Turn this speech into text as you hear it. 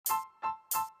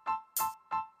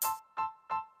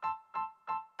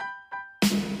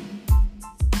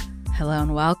Hello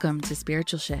and welcome to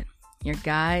Spiritual Shit, your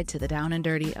guide to the down and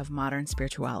dirty of modern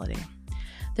spirituality.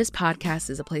 This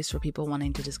podcast is a place for people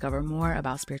wanting to discover more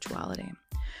about spirituality,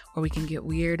 where we can get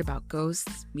weird about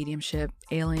ghosts, mediumship,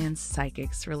 aliens,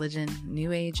 psychics, religion,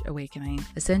 new age awakening,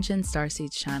 ascension,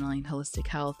 starseeds, channeling, holistic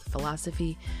health,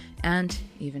 philosophy, and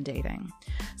even dating.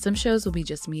 Some shows will be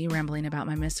just me rambling about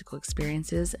my mystical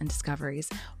experiences and discoveries,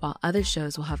 while other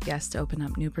shows will have guests to open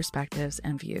up new perspectives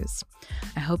and views.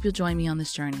 I hope you'll join me on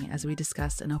this journey as we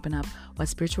discuss and open up what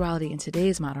spirituality in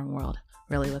today's modern world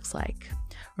really looks like.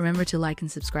 Remember to like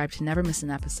and subscribe to never miss an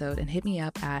episode, and hit me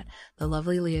up at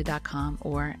thelovelyleah.com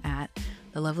or at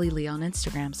thelovelyleah on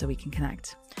Instagram so we can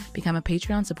connect. Become a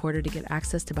Patreon supporter to get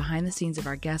access to behind the scenes of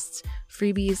our guests,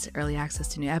 freebies, early access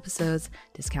to new episodes,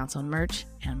 discounts on merch,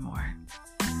 and more.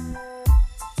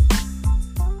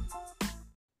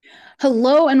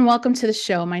 Hello and welcome to the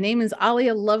show. My name is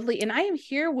Alia Lovely, and I am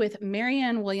here with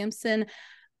Marianne Williamson,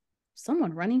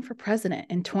 someone running for president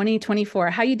in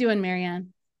 2024. How you doing,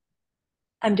 Marianne?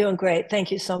 I'm doing great.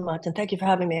 Thank you so much. And thank you for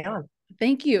having me on.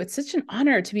 Thank you. It's such an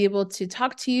honor to be able to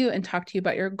talk to you and talk to you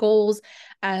about your goals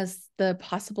as the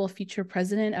possible future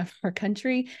president of our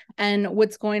country and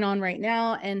what's going on right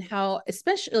now, and how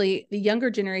especially the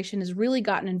younger generation has really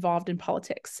gotten involved in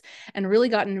politics and really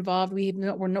gotten involved.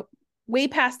 We're way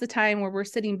past the time where we're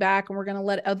sitting back and we're going to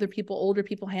let older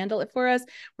people handle it for us.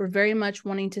 We're very much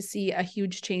wanting to see a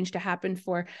huge change to happen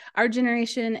for our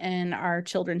generation and our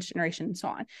children's generation and so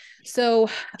on. So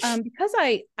because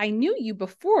I knew you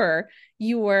before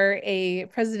you were a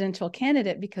presidential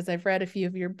candidate, because I've read a few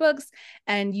of your books,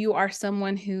 and you are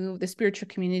someone who the spiritual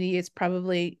community is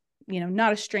probably,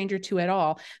 not a stranger to at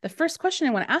all. The first question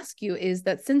I want to ask you is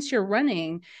that since you're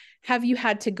running, have you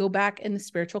had to go back in the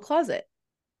spiritual closet?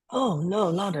 Oh,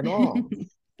 no, not at all.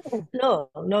 No.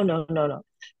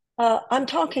 I'm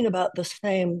talking about the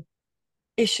same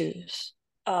issues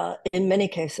in many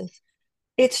cases.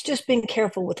 It's just being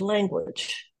careful with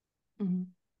language.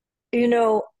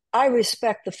 Mm-hmm. I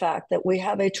respect the fact that we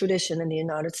have a tradition in the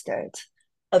United States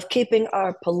of keeping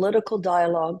our political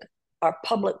dialogue, our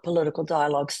public political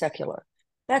dialogue, secular.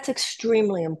 That's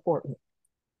extremely important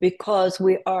because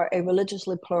we are a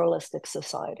religiously pluralistic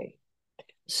society.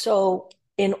 So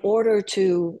in order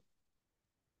to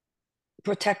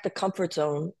protect the comfort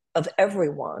zone of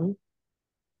everyone,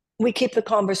 we keep the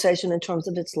conversation in terms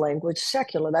of its language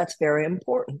secular. That's very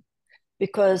important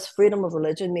because freedom of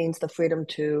religion means the freedom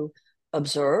to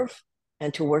observe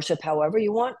and to worship however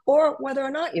you want or whether or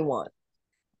not you want.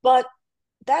 But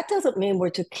that doesn't mean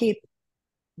we're to keep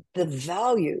the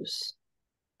values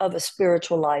of a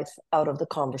spiritual life out of the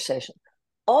conversation.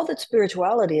 All that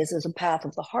spirituality is a path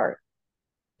of the heart.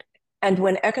 And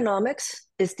when economics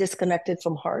is disconnected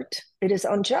from heart, it is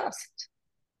unjust.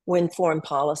 When foreign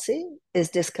policy is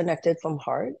disconnected from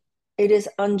heart, it is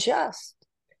unjust.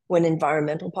 When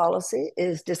environmental policy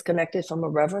is disconnected from a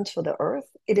reverence for the earth,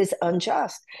 it is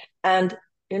unjust. And,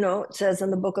 it says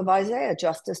in the book of Isaiah,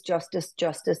 justice, justice,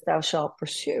 justice, thou shalt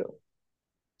pursue.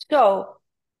 So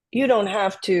you don't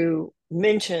have to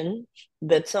mention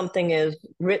that something is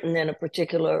written in a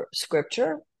particular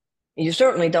scripture. You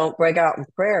certainly don't break out in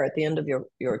prayer at the end of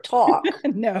your talk.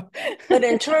 No. But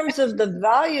in terms of the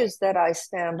values that I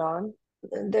stand on,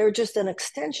 they're just an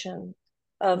extension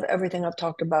of everything I've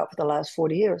talked about for the last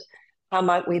 40 years. How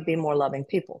might we be more loving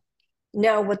people?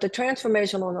 Now, what the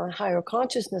transformational and higher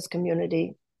consciousness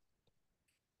community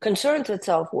concerns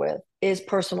itself with is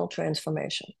personal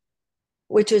transformation,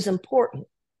 which is important.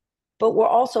 But we're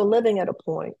also living at a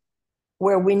point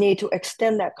where we need to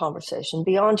extend that conversation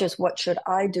beyond just what should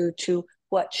I do to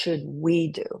what should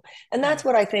we do. And that's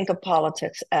what I think of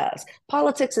politics as.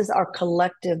 Politics is our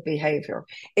collective behavior.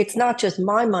 It's not just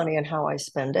my money and how I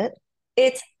spend it.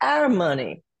 It's our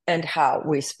money and how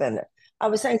we spend it. I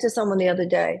was saying to someone the other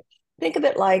day, think of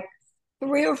it like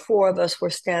 3 or 4 of us were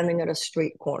standing at a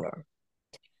street corner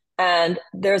and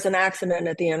there's an accident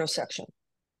at the intersection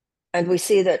and we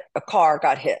see that a car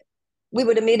got hit. We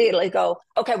would immediately go,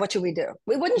 okay, what should we do?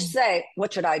 We wouldn't say,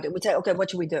 what should I do? We'd say, okay, what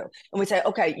should we do? And we say,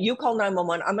 okay, you call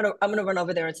 911. I'm gonna run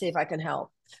over there and see if I can help.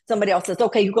 Somebody else says,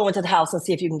 okay, you go into the house and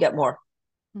see if you can get more.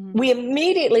 Mm-hmm. We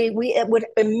would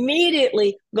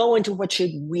immediately go into what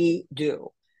should we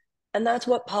do? And that's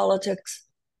what politics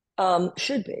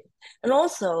should be. And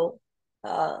also,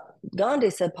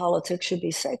 Gandhi said politics should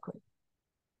be sacred.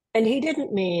 And he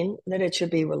didn't mean that it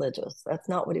should be religious. That's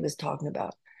not what he was talking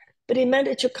about. But he meant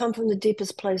it should come from the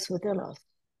deepest place within us.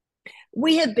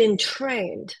 We have been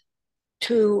trained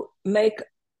to make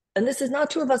and this is not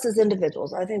true of us as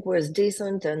individuals. I think we're as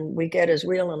decent and we get as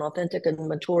real and authentic and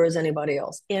mature as anybody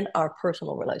else in our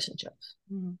personal relationships.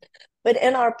 Mm-hmm. But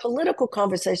in our political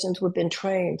conversations, we've been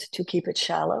trained to keep it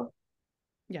shallow.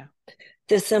 Yeah.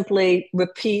 To simply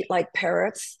repeat like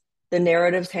parrots the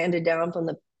narratives handed down from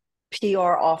the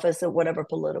PR office of whatever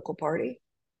political party.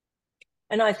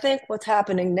 And I think what's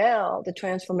happening now, the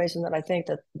transformation that I think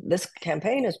that this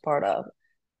campaign is part of,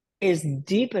 is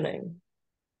deepening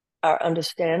our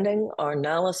understanding, our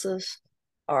analysis,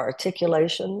 our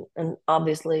articulation, and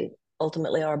obviously,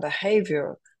 ultimately, our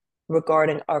behavior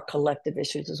regarding our collective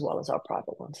issues as well as our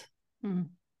private ones. Mm.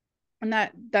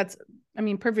 And that's, I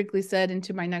mean, perfectly said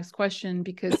into my next question,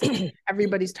 because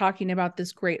everybody's talking about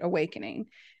this great awakening,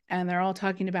 and they're all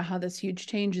talking about how this huge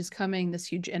change is coming, this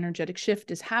huge energetic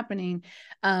shift is happening.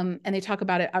 And they talk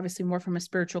about it obviously more from a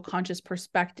spiritual conscious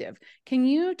perspective. Can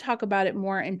you talk about it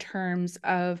more in terms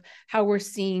of how we're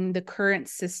seeing the current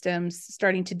systems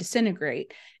starting to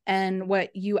disintegrate and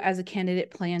what you as a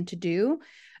candidate plan to do?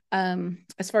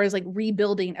 As far as like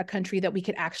rebuilding a country that we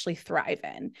could actually thrive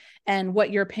in, and what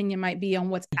your opinion might be on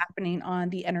what's happening on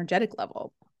the energetic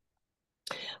level.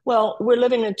 Well, we're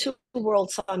living in two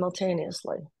worlds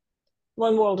simultaneously.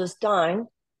 One world is dying.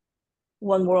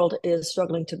 One world is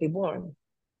struggling to be born.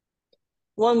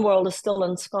 One world is still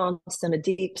ensconced in a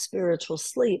deep spiritual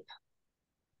sleep,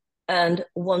 and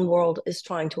one world is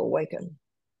trying to awaken.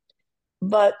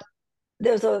 But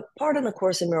there's a part in the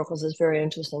Course in Miracles that's very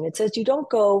interesting. It says you don't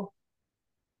go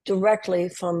directly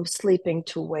from sleeping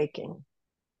to waking.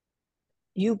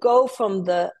 You go from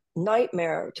the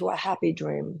nightmare to a happy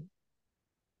dream,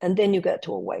 and then you get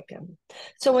to awaken.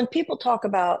 So when people talk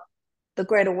about the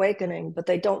Great Awakening, but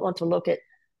they don't want to look at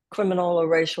criminal or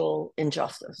racial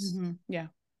injustice. Mm-hmm. Yeah.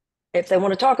 If they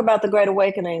want to talk about the Great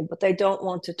Awakening, but they don't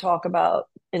want to talk about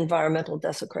environmental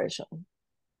desecration.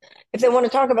 If they want to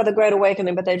talk about the Great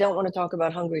Awakening, but they don't want to talk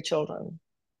about hungry children,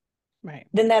 right,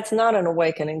 then that's not an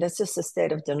awakening. That's just a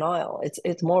state of denial.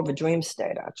 It's more of a dream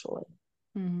state, actually.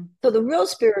 Mm-hmm. So the real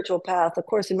spiritual path, of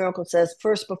Course in Miracles says,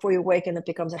 first, before you awaken, it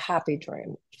becomes a happy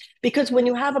dream. Because when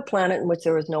you have a planet in which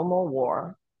there is no more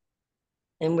war,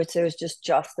 in which there's just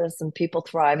justice and people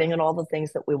thriving and all the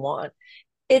things that we want,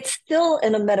 it's still,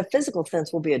 in a metaphysical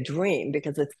sense, will be a dream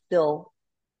because it's still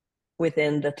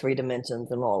within the three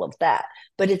dimensions and all of that.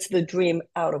 But it's the dream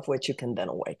out of which you can then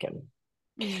awaken.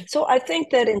 Mm. So I think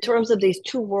that in terms of these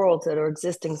two worlds that are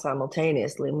existing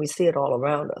simultaneously, and we see it all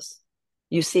around us,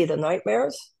 you see the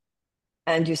nightmares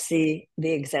and you see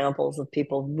the examples of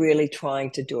people really trying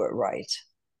to do it right.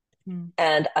 Mm.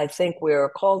 And I think we're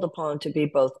called upon to be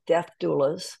both death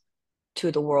doulas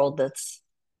to the world that's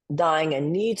dying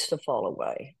and needs to fall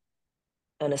away,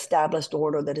 an established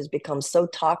order that has become so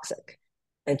toxic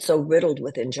and so riddled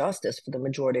with injustice for the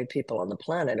majority of people on the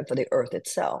planet and for the earth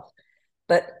itself.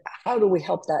 But how do we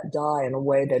help that die in a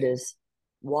way that is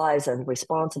wise and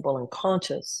responsible and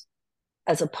conscious,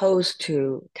 as opposed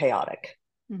to chaotic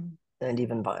and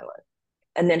even violent?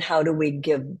 And then how do we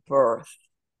give birth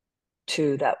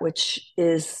to that which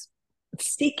is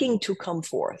seeking to come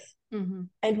forth,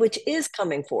 and which is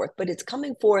coming forth, but it's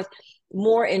coming forth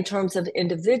more in terms of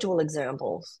individual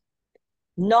examples,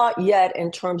 not yet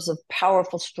in terms of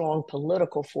powerful, strong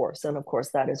political force. And of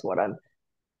course, that is what I'm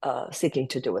seeking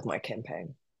to do with my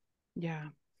campaign. Yeah.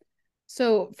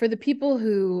 So for the people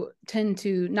who tend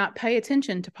to not pay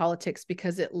attention to politics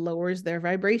because it lowers their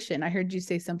vibration, I heard you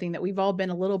say something that we've all been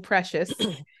a little precious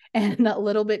and a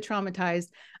little bit traumatized.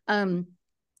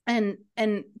 And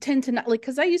tend to not, like,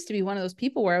 because I used to be one of those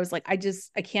people where I was like,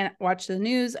 I can't watch the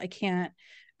news. I can't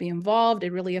be involved.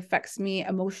 It really affects me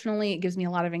emotionally. It gives me a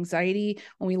lot of anxiety.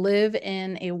 When we live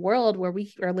in a world where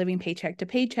we are living paycheck to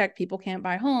paycheck, people can't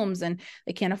buy homes and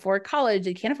they can't afford college.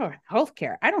 They can't afford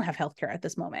healthcare. I don't have healthcare at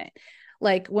this moment.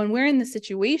 Like when we're in the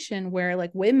situation where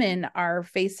like women are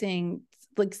facing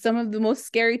like some of the most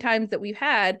scary times that we've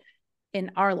had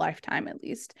in our lifetime, at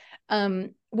least.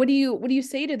 What do you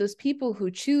say to those people who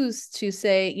choose to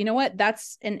say, you know what,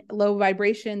 that's an low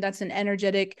vibration, that's an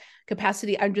energetic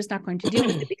capacity, I'm just not going to deal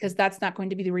with it because that's not going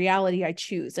to be the reality I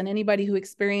choose? And anybody who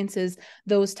experiences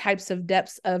those types of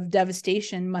depths of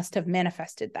devastation must have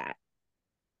manifested that.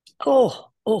 Oh,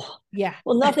 yeah.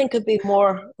 Well, nothing could be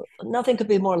more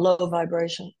low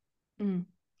vibration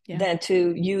than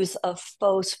to use a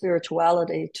faux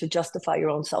spirituality to justify your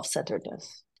own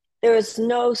self-centeredness. There is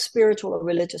no spiritual or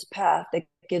religious path that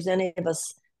gives any of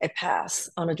us a pass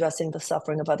on addressing the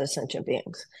suffering of other sentient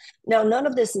beings. Now, none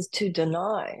of this is to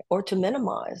deny or to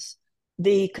minimize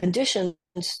the conditions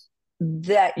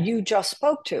that you just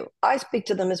spoke to. I speak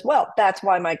to them as well. That's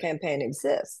why my campaign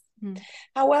exists.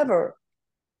 However,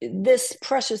 this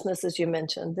preciousness, as you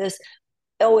mentioned, this,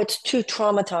 oh, it's too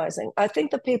traumatizing. I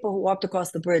think the people who walked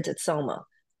across the bridge at Selma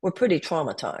were pretty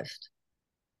traumatized.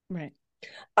 Right.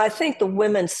 I think the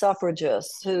women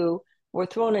suffragists who were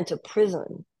thrown into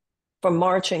prison for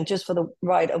marching just for the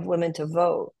right of women to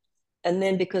vote, and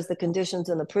then because the conditions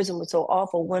in the prison were so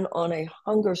awful, went on a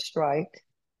hunger strike.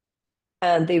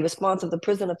 And the response of the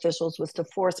prison officials was to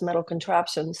force metal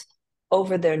contraptions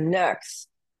over their necks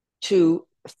to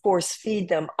force feed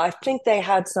them. I think they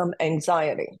had some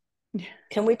anxiety. Yeah.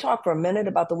 Can we talk for a minute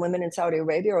about the women in Saudi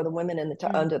Arabia or the women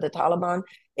under the Taliban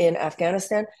in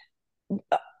Afghanistan?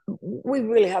 We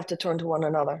really have to turn to one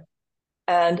another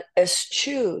and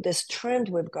eschew this trend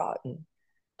we've gotten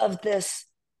of this,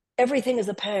 everything is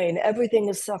a pain, everything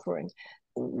is suffering.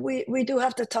 We do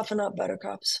have to toughen up,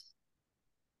 buttercups.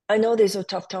 I know these are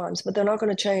tough times, but they're not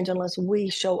going to change unless we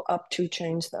show up to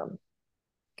change them.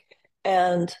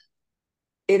 And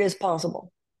it is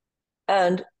possible.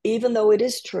 And even though it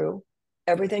is true,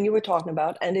 everything you were talking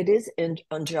about, and it is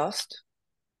unjust,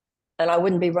 and I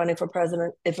wouldn't be running for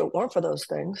president if it weren't for those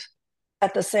things,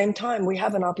 at the same time, we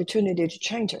have an opportunity to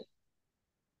change it.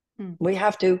 We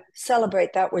have to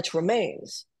celebrate that which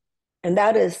remains. And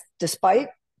that is despite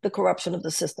the corruption of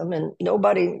the system, and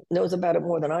nobody knows about it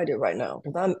more than I do right now,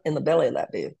 because I'm in the belly of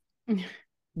that beast.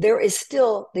 There is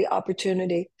still the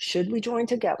opportunity, should we join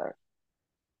together,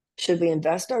 should we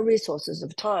invest our resources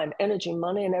of time, energy,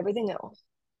 money, and everything else,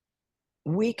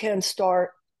 we can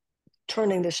start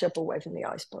turning the ship away from the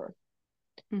iceberg.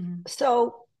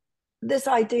 So this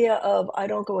idea of I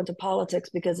don't go into politics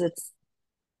because it's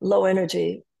low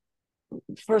energy,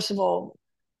 first of all,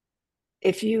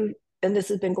 if you, and this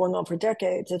has been going on for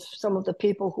decades, if some of the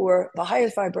people who are the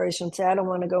highest vibration say, I don't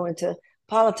want to go into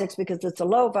politics because it's a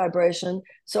low vibration,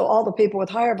 so all the people with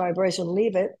higher vibration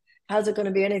leave it, how's it going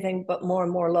to be anything but more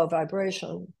and more low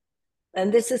vibration?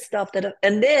 And this is stuff that,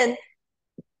 and then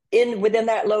within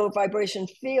that low vibration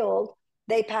field,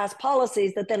 they pass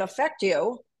policies that then affect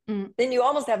you. Then you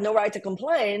almost have no right to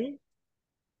complain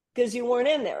because you weren't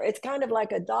in there. It's kind of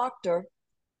like a doctor.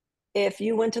 If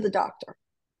you went to the doctor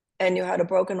and you had a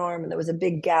broken arm and there was a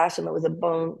big gash and there was a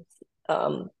bone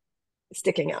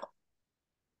sticking out,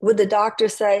 would the doctor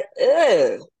say,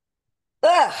 ew,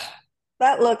 ugh,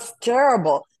 that looks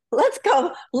terrible, let's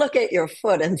go look at your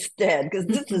foot instead because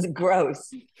this is gross?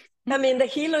 I mean, the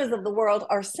healers of the world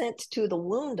are sent to the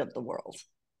wound of the world.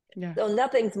 Yeah. So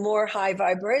nothing's more high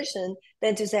vibration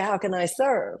than to say, how can I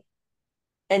serve?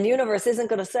 And universe isn't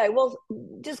going to say, well,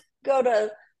 just go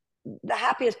to the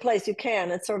happiest place you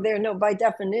can and serve there. No, by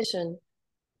definition,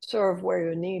 serve where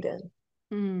you're needed.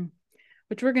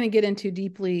 Which we're going to get into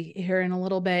deeply here in a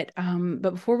little bit.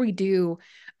 But before we do,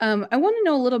 I want to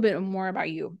know a little bit more about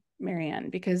you, Marianne,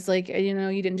 because you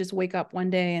didn't just wake up one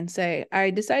day and say,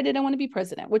 I decided I want to be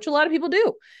president, which a lot of people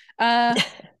do.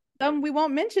 Some we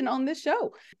won't mention on this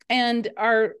show and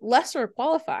are lesser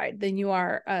qualified than you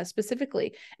are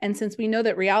specifically. And since we know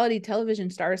that reality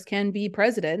television stars can be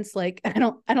presidents, I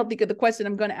don't think of the question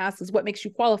I'm going to ask is what makes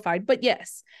you qualified, but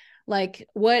yes,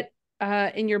 what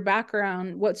in your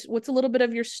background, what's a little bit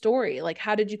of your story?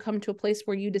 How did you come to a place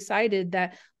where you decided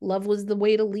that love was the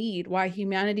way to lead, why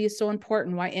humanity is so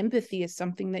important, why empathy is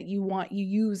something that you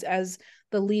use as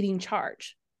the leading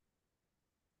charge?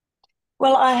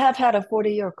 Well, I have had a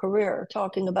 40-year career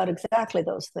talking about exactly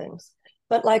those things.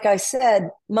 But like I said,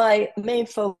 my main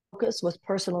focus was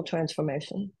personal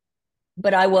transformation.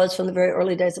 But I was, from the very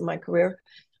early days of my career,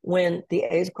 when the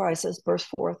AIDS crisis burst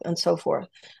forth and so forth,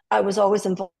 I was always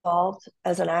involved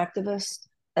as an activist,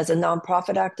 as a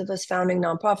nonprofit activist, founding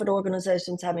nonprofit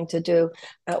organizations having to do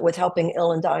with helping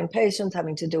ill and dying patients,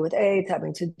 having to do with AIDS,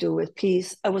 having to do with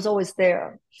peace. I was always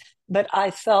there. But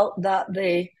I felt that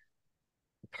the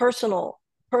personal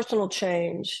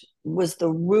change was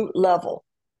the root level,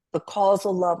 the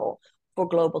causal level for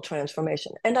global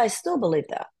transformation. And I still believe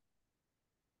that.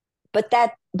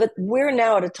 But we're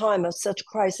now at a time of such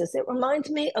crisis. It reminds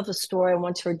me of a story I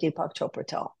once heard Deepak Chopra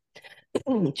tell.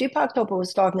 Deepak Chopra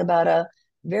was talking about a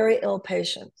very ill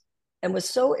patient and was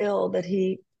so ill that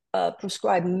he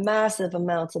prescribed massive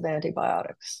amounts of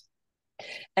antibiotics.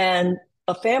 And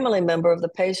a family member of the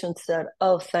patient said,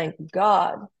 oh, thank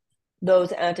God,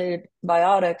 those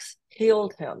antibiotics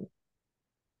healed him.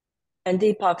 And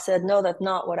Deepak said, no, that's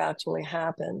not what actually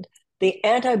happened. The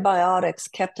antibiotics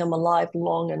kept him alive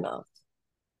long enough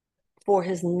for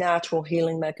his natural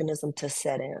healing mechanism to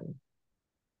set in.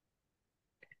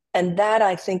 And that,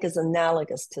 I think, is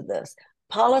analogous to this.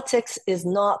 Politics is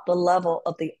not the level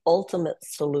of the ultimate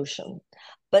solution,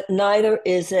 but neither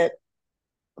is it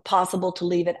possible to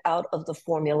leave it out of the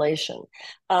formulation.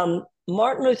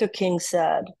 Martin Luther King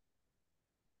said,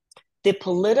 the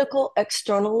political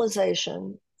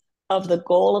externalization of the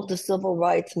goal of the civil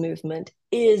rights movement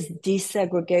is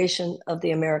desegregation of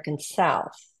the American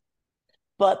South.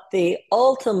 But the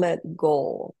ultimate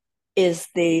goal is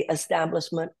the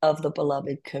establishment of the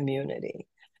beloved community.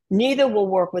 Neither will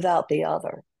work without the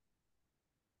other.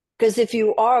 Because if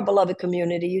you are a beloved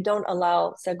community, you don't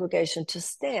allow segregation to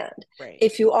stand. Right.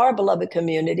 If you are a beloved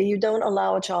community, you don't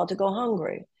allow a child to go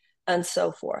hungry, and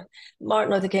so forth.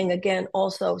 Martin Luther King, again,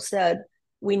 also said,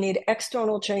 we need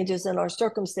external changes in our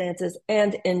circumstances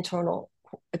and internal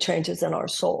changes in our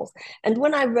souls. And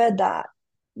when I read that,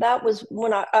 that was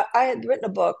when I had written a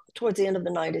book towards the end of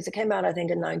the 90s. It came out, I think,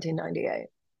 in 1998.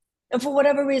 And for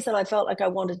whatever reason, I felt like I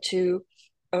wanted to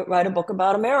write a book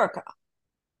about America.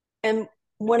 And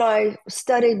when I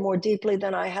studied more deeply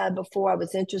than I had before, I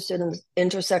was interested in the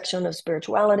intersection of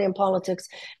spirituality and politics.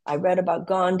 I read about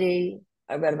Gandhi.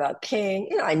 I read about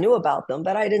King. I knew about them,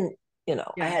 but I didn't,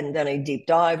 I hadn't done a deep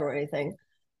dive or anything.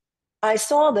 I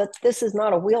saw that this is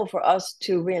not a wheel for us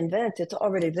to reinvent. It's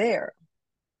already there.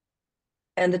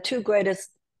 And the two greatest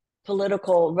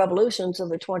political revolutions of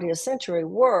the 20th century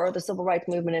were the civil rights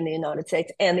movement in the United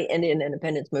States and the Indian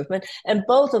independence movement. And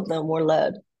both of them were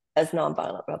led as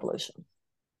nonviolent revolutions.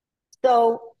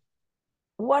 So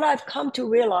what I've come to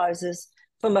realize is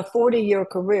from a 40-year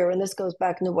career, and this goes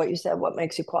back into what you said, what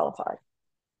makes you qualified.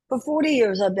 For 40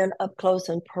 years, I've been up close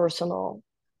and personal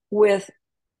with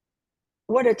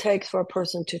what it takes for a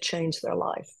person to change their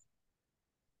life.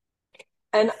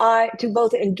 And to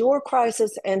both endure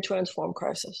crisis and transform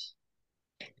crisis.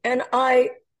 And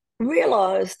I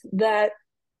realized that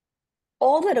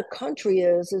all that a country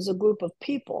is a group of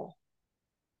people.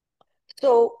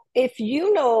 So if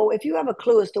you have a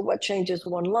clue as to what changes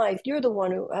one life, you're the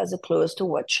one who has a clue as to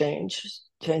what changes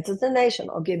the nation.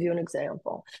 I'll give you an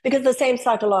example, because the same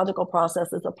psychological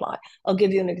processes apply. I'll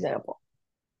give you an example.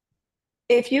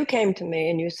 If you came to me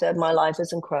and you said, my life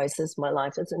is in crisis, my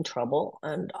life is in trouble,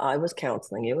 and I was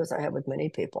counseling you, as I have with many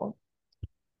people,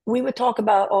 we would talk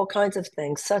about all kinds of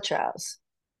things, such as,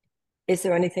 is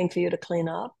there anything for you to clean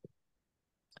up?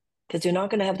 Because you're not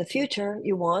going to have the future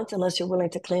you want unless you're willing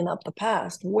to clean up the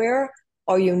past. Where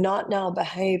are you not now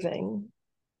behaving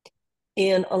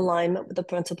in alignment with the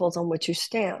principles on which you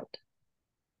stand?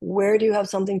 Where do you have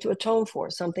something to atone for,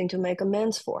 something to make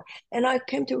amends for? And I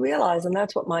came to realize, and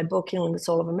that's what my book, Healing the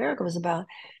Soul of America, was about,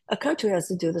 a country has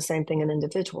to do the same thing an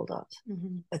individual does.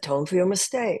 Mm-hmm. Atone for your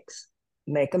mistakes,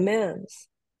 make amends,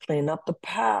 clean up the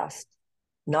past,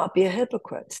 not be a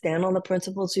hypocrite, stand on the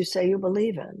principles you say you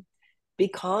believe in, be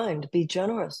kind, be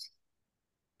generous,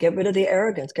 get rid of the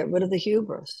arrogance, get rid of the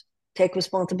hubris, take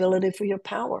responsibility for your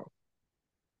power.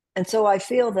 And so I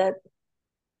feel that,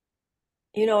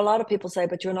 a lot of people say,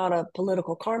 but you're not a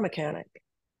political car mechanic.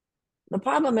 The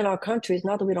problem in our country is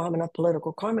not that we don't have enough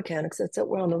political car mechanics, it's that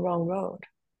we're on the wrong road.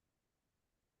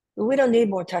 We don't need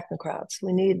more technocrats.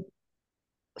 We need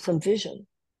some vision.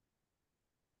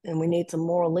 And we need some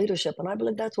moral leadership. And I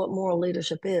believe that's what moral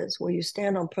leadership is, where you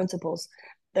stand on principles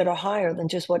that are higher than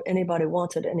just what anybody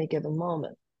wants at any given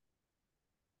moment.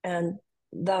 And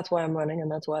that's why I'm running, and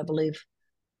that's why I believe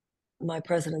my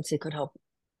presidency could help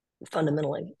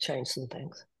fundamentally change some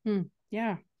things.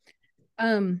 Yeah.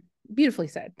 Beautifully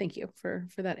said. Thank you for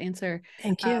that answer.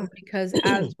 Thank you. Because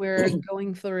as we're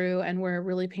going through and we're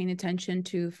really paying attention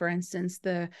to, for instance,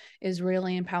 the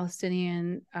Israeli and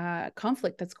Palestinian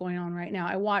conflict that's going on right now.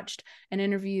 I watched an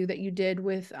interview that you did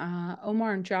with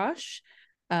Omar and Josh.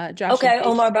 Okay,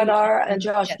 Omar Badar and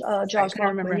Josh. Yes, Josh. I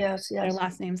remember their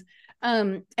last names.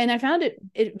 And I found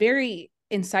it very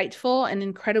insightful and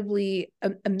incredibly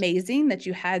amazing that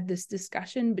you had this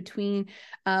discussion between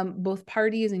both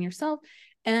parties and yourself.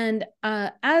 And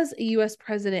as a U.S.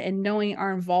 president, and knowing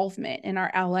our involvement in our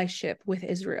allyship with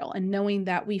Israel, and knowing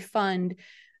that we fund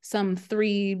some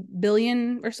 $3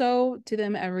 billion or so to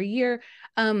them every year,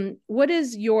 what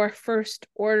is your first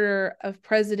order of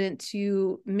president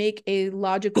to make a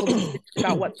logical decision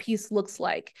about what peace looks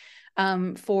like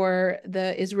for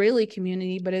the Israeli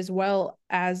community, but as well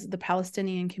as the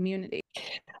Palestinian community?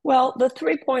 Well, the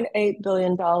 $3.8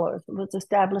 billion was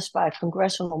established by a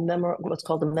congressional what's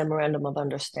called the Memorandum of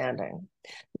Understanding.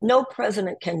 No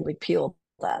president can repeal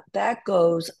that. That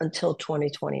goes until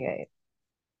 2028.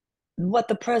 What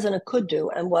the president could do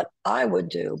and what I would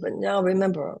do, but now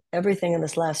remember, everything in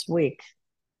this last week,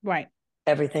 right?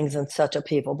 Everything's in such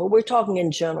upheaval, but we're talking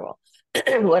in general.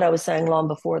 What I was saying long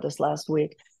before this last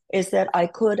week is that I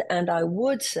could and I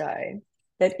would say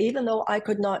that even though I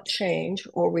could not change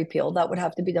or repeal, that would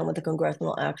have to be done with the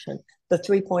congressional action, the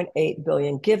 $3.8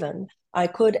 billion given, I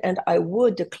could and I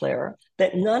would declare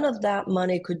that none of that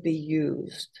money could be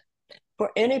used for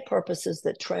any purposes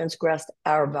that transgressed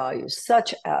our values,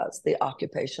 such as the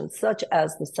occupation, such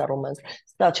as the settlements,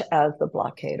 such as the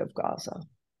blockade of Gaza.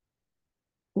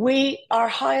 Our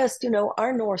highest,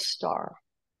 our North Star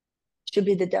should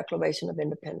be the Declaration of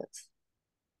Independence.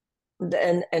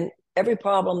 And every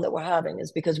problem that we're having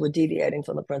is because we're deviating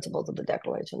from the principles of the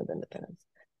Declaration of Independence.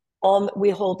 We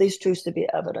hold these truths to be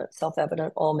evident,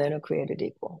 self-evident, all men are created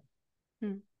equal.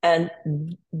 And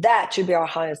that should be our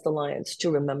highest alliance,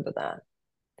 to remember that.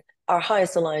 Our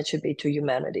highest alliance should be to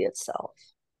humanity itself.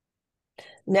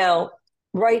 Now,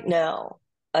 right now,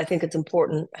 I think it's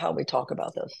important how we talk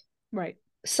about this. Right.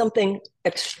 Something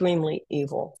extremely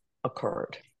evil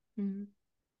occurred.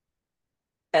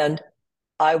 And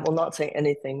I will not say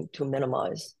anything to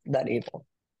minimize that evil.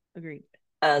 Agreed.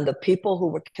 And the people who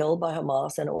were killed by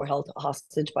Hamas and were held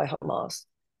hostage by Hamas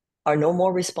are no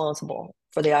more responsible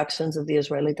for the actions of the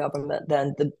Israeli government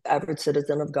than the average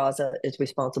citizen of Gaza is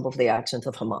responsible for the actions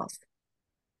of Hamas.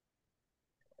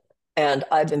 And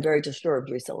I've been very disturbed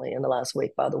recently in the last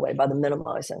week, by the way, by the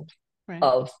minimizing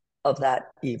of that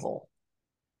evil.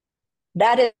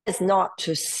 That is not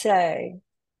to say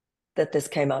that this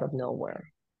came out of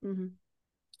nowhere.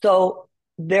 So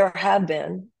there have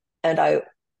been, and I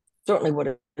certainly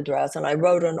would address, and I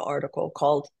wrote an article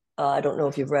called, I don't know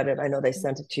if you've read it, I know they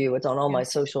sent it to you, it's on all my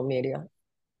social media,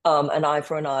 An Eye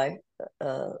for an Eye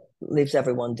leaves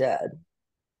everyone dead.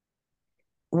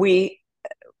 We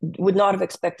would not have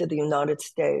expected the United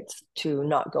States to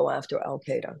not go after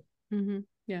Al-Qaeda.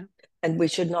 And we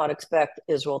should not expect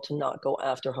Israel to not go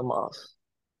after Hamas.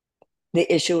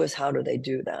 The issue is, how do they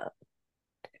do that?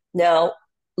 Now,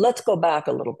 let's go back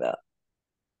a little bit.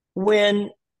 When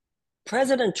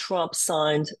President Trump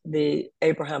signed the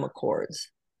Abraham Accords,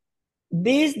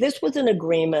 this was an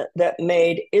agreement that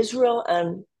made Israel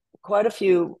and quite a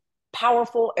few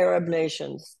powerful Arab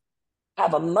nations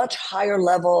have a much higher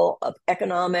level of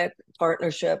economic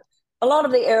partnership. A lot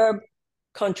of the Arab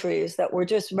countries that were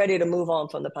just ready to move on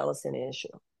from the Palestinian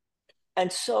issue.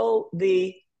 And so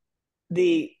the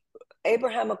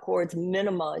Abraham Accords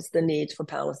minimized the needs for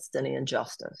Palestinian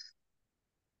justice.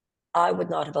 I would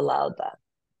not have allowed that,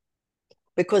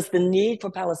 because the need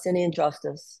for Palestinian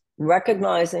justice,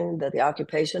 recognizing that the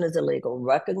occupation is illegal,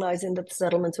 recognizing that the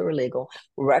settlements are illegal,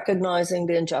 recognizing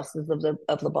the injustice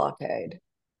of the blockade,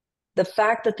 the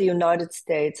fact that the United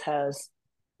States has,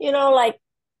 like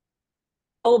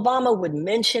Obama would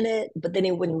mention it, but then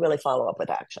he wouldn't really follow up with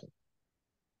action.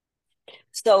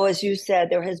 So as you said,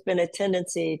 there has been a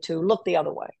tendency to look the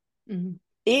other way.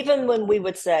 Even when we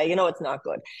would say, it's not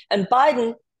good. And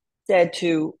Biden said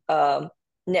to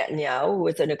Netanyahu, who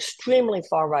is an extremely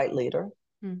far-right leader,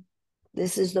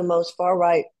 this is the most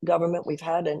far-right government we've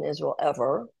had in Israel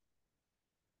ever.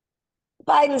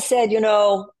 Biden said,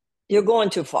 you're going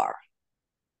too far.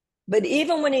 But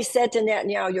even when he said to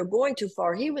Netanyahu, you're going too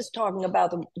far, he was talking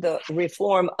about the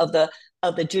reform of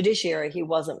the judiciary. He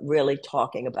wasn't really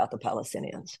talking about the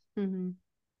Palestinians.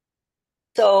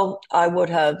 So I would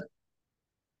have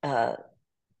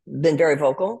been very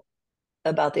vocal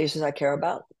about the issues I care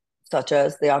about, such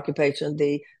as the occupation,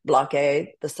 the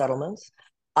blockade, the settlements.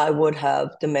 I would have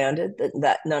demanded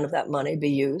that none of that money be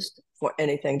used for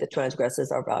anything that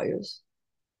transgresses our values.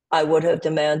 I would have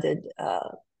demanded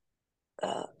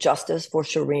justice for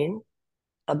Shireen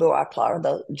Abu Akleh,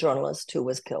 the journalist who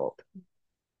was killed.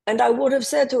 And I would have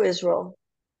said to Israel,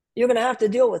 you're going to have to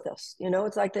deal with this.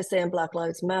 It's like they say in Black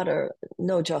Lives Matter,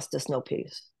 no justice, no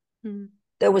peace.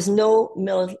 There was no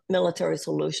military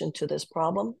solution to this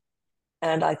problem.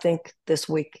 And I think this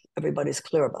week, everybody's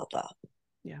clear about that.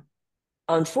 Yeah.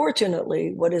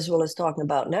 Unfortunately, what Israel is talking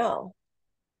about now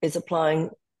is applying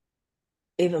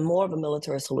even more of a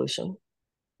military solution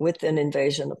with an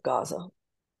invasion of Gaza,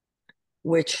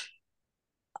 which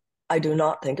I do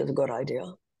not think is a good idea.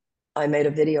 I made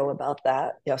a video about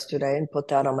that yesterday and put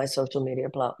that on my social media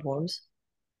platforms.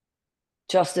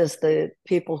 Just as the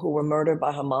people who were murdered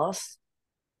by Hamas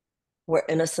were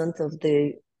innocent of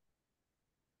the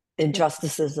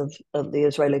injustices of the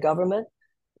Israeli government,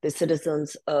 the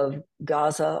citizens of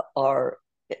Gaza are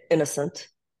innocent,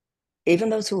 even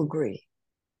those who agree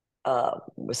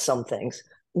with some things,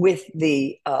 with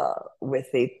the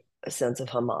sense of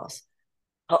Hamas.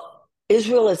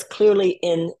 Israel is clearly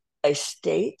in a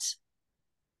state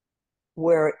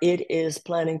where it is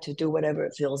planning to do whatever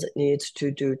it feels it needs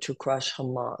to do to crush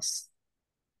Hamas.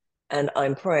 And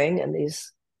I'm praying in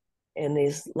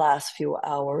these last few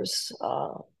hours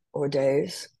or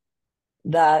days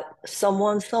that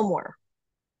someone somewhere,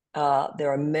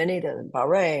 there are many,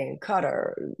 Bahrain,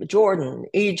 Qatar, Jordan,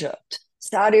 Egypt,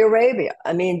 Saudi Arabia.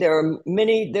 I mean, there are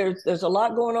many, there's a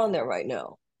lot going on there right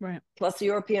now. Right. plus the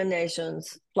European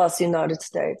nations, plus the United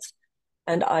States.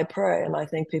 And I pray, and I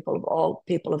think all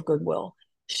people of goodwill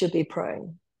should be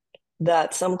praying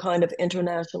that some kind of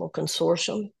international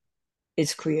consortium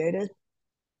is created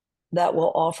that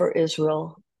will offer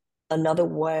Israel another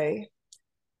way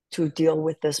to deal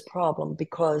with this problem,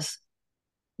 because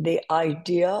the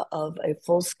idea of a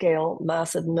full-scale,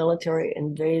 massive military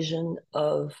invasion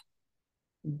of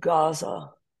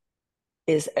Gaza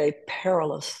is a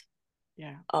perilous,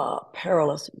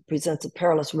 presents a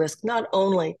perilous risk, not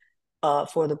only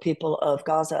for the people of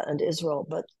Gaza and Israel,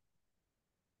 but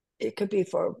it could be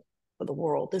for the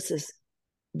world. This is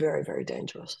very, very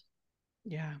dangerous.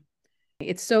 Yeah.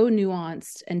 It's so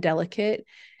nuanced and delicate,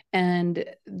 and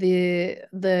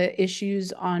the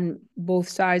issues on both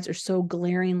sides are so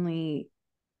glaringly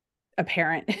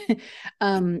apparent.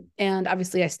 And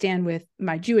obviously I stand with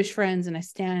my Jewish friends, and I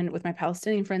stand with my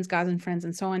Palestinian friends, Gazan friends,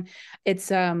 and so on. It's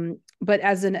but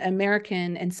as an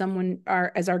American and someone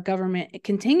as our government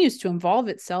continues to involve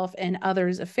itself in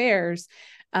others' affairs,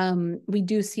 we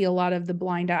do see a lot of the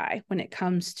blind eye when it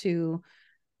comes to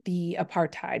the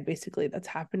apartheid basically that's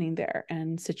happening there,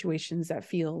 and situations that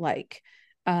feel like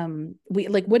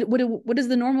what does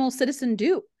the normal citizen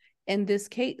do in this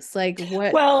case? Like,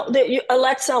 what? Well, you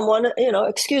elect someone,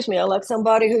 elect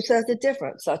somebody who says it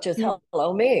different, such as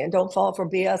hello me, and don't fall for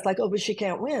BS like, oh, but she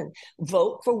can't win.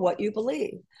 Vote for what you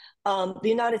believe. The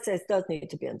United States does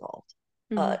need to be involved.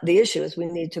 The issue is we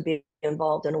need to be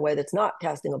involved in a way that's not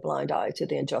casting a blind eye to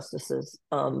the injustices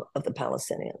of the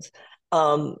Palestinians.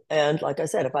 And like I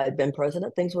said, if I had been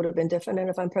president, things would have been different. And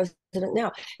if I'm president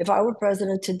now, if I were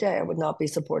president today, I would not be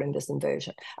supporting this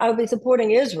invasion. I would be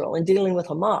supporting Israel and dealing with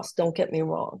Hamas, don't get me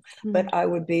wrong. But I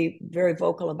would be very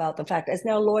vocal about the fact, as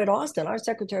now Lloyd Austin, our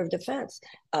Secretary of Defense,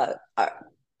 I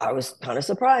was kind of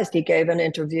surprised. He gave an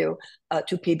interview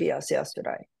to PBS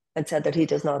yesterday and said that he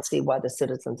does not see why the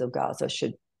citizens of Gaza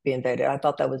should be invaded. I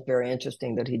thought that was very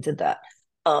interesting that he did that.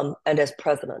 And as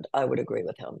president, I would agree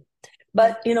with him.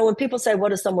 But, when people say, what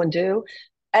does someone do?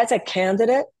 As a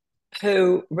candidate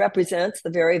who represents the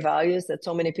very values that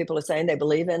so many people are saying they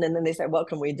believe in, and then they say, what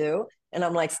can we do? And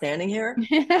I'm like standing here,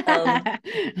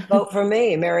 vote for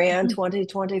me,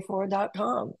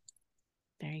 Marianne2024.com.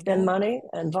 Spend money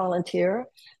and volunteer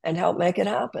and help make it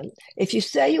happen. If you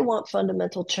say you want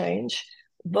fundamental change,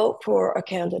 vote for a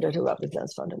candidate who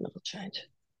represents fundamental change.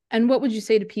 And what would you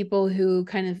say to people who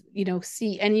kind of,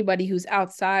 see anybody who's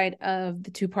outside of the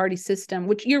two-party system,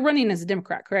 which you're running as a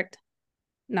Democrat, correct?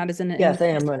 Not as an Yes, I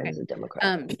am running as a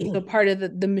Democrat. So part of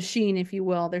the machine, if you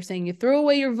will. They're saying you throw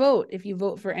away your vote if you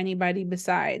vote for anybody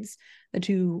besides the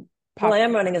two. Well, I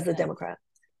am running as a Democrat.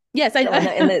 Yes, I know.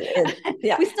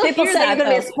 Yeah, people say you're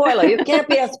going to be a spoiler. You can't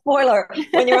be a spoiler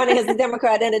when you're running as a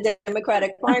Democrat in a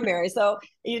Democratic primary. So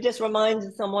you just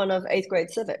remind someone of 8th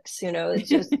grade civics. It's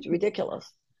just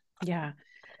ridiculous. Yeah.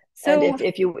 So, and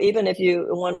if you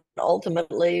want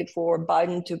ultimately for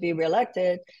Biden to be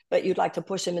reelected, but you'd like to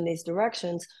push him in these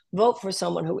directions, vote for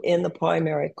someone who in the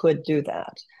primary could do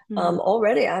that.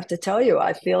 Already, I have to tell you,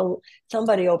 I feel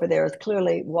somebody over there is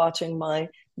clearly watching my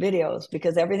videos,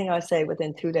 because everything I say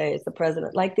within 2 days, the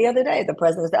president, like the other day, the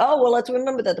president said, oh, well, let's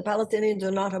remember that the Palestinians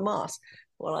are not Hamas.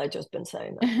 Well, I've just been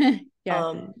saying that.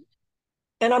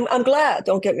 And I'm glad,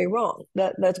 don't get me wrong,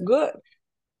 that's good.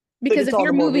 Because if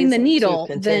you're moving the needle,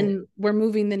 then we're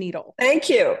moving the needle. Thank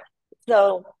you.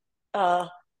 So I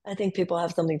think people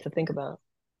have something to think about.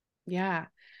 Yeah.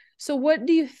 So what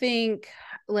do you think,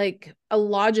 like, a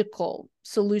logical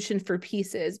solution for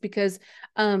peace is? Because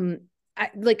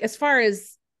as far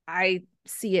as I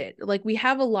see it, like, we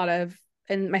have a lot of,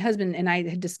 and my husband and I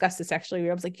had discussed this actually.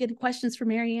 I was like, you had questions for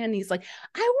Marianne? He's like,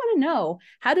 I want to know,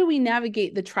 how do we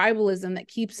navigate the tribalism that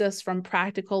keeps us from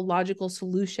practical, logical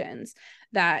solutions?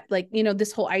 That, like,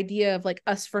 this whole idea of like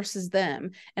us versus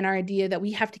them, and our idea that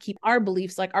we have to keep our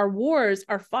beliefs, like our wars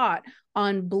are fought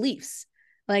on beliefs,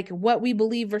 like what we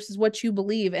believe versus what you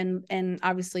believe. And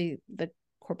obviously the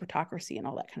corporatocracy and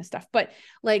all that kind of stuff. But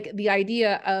like the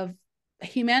idea of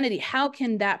humanity, how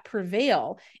can that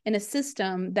prevail in a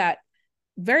system that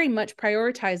very much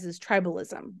prioritizes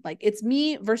tribalism? Like, it's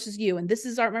me versus you, and this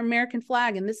is our American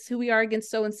flag, and this is who we are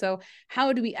against so and so.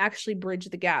 How do we actually bridge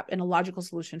the gap in a logical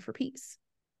solution for peace?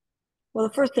 Well,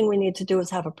 the first thing we need to do is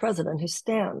have a president who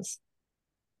stands.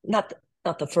 Not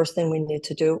the first thing we need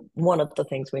to do. One of the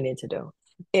things we need to do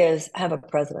is have a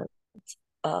president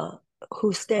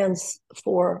who stands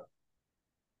for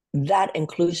that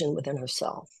inclusion within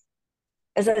herself.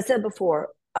 As I said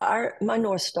before, my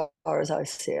North Star, as I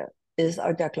see it, is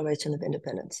our Declaration of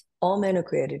Independence. All men are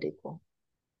created equal.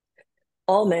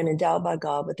 All men endowed by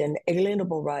God with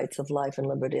inalienable rights of life and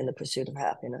liberty in the pursuit of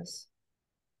happiness.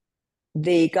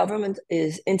 the government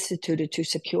is instituted to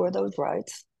secure those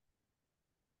rights.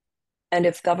 And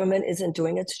if government isn't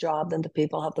doing its job, then the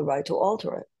people have the right to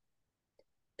alter it.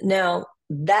 Now,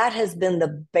 that has been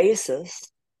the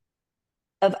basis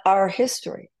of our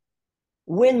history.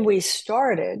 When we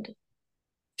started,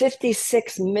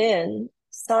 56 men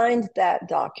signed that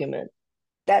document.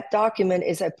 That document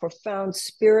is a profound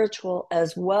spiritual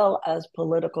as well as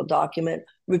political document,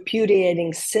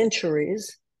 repudiating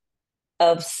centuries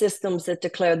of systems that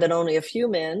declared that only a few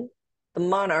men, the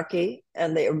monarchy,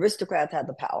 and the aristocrats had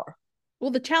the power.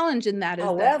 Well, the challenge in that is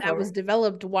that was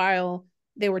developed while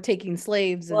they were taking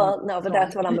slaves. Well, no, but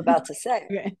that's what I'm about to say.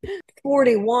 Okay.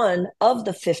 41 of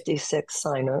the 56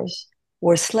 signers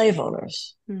were slave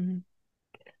owners. Mm-hmm.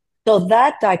 So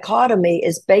that dichotomy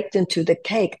is baked into the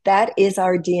cake. That is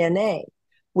our DNA.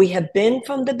 We have been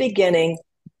from the beginning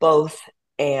both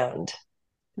and.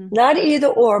 Mm-hmm. Not either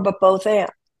or, but both and.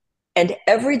 And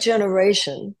every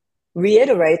generation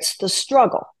reiterates the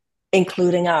struggle,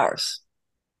 including ours,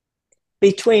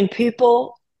 between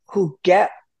people who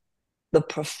get the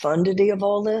profundity of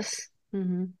all this,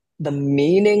 mm-hmm. the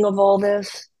meaning of all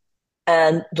this,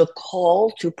 and the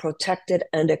call to protect it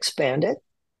and expand it,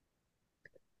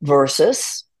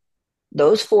 versus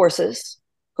those forces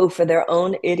who, for their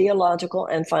own ideological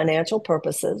and financial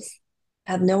purposes,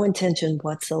 have no intention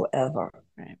whatsoever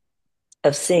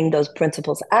of seeing those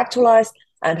principles actualized,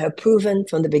 and have proven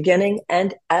from the beginning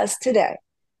and as today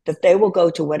that they will go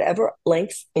to whatever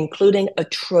lengths, including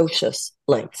atrocious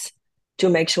lengths, to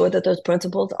make sure that those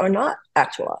principles are not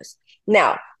actualized.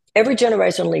 Now, every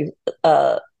generation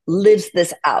lives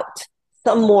this out,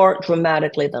 some more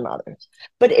dramatically than others.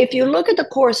 But if you look at the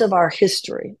course of our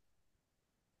history,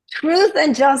 truth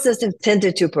and justice have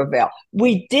tended to prevail.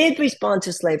 We did respond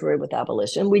to slavery with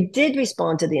abolition. We did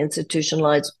respond to the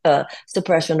institutionalized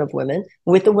suppression of women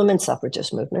with the women's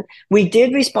suffragist movement. We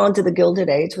did respond to the Gilded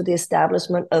Age with the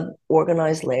establishment of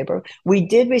organized labor. We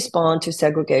did respond to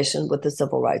segregation with the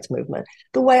civil rights movement.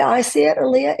 The way I see it,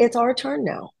 Aaliyah, it's our turn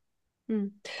now.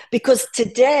 Because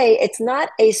today, it's not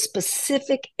a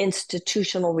specific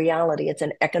institutional reality. It's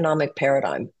an economic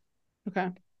paradigm. Okay.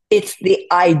 It's the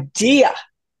idea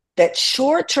that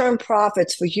short-term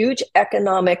profits for huge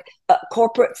economic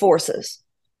corporate forces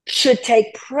should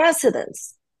take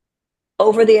precedence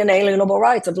over the inalienable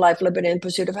rights of life, liberty, and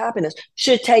pursuit of happiness,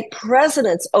 should take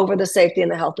precedence over the safety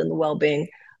and the health and the well-being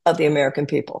of the American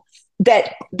people.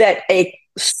 That a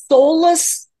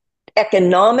soulless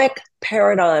economic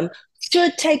paradigm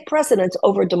should take precedence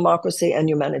over democracy and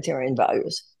humanitarian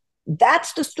values.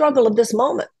 That's the struggle of this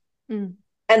moment. Mm.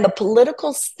 And the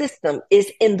political system is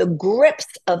in the grips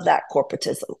of that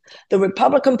corporatism. The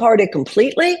Republican Party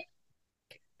completely.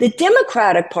 The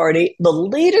Democratic Party, the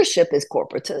leadership is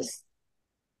corporatist.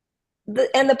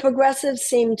 And the progressives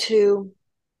seem to,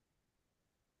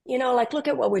 look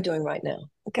at what we're doing right now,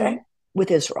 okay, mm-hmm. with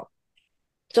Israel.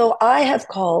 So I have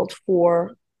called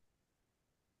for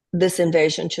this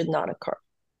invasion should not occur.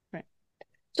 Right.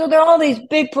 So there are all these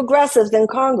big progressives in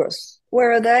Congress.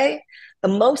 Where are they? The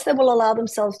most they will allow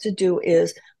themselves to do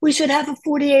is, we should have a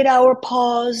 48-hour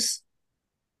pause,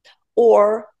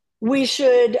 or we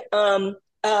should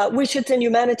send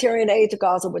humanitarian aid to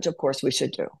Gaza, which of course we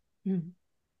should do. Mm-hmm.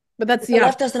 But that's the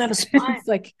left doesn't have a spine.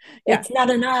 It's not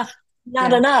enough,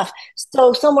 enough.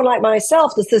 So someone like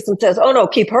myself, the system says, oh no,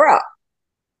 keep her out.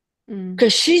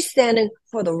 Because she's standing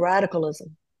for the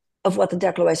radicalism of what the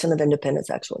Declaration of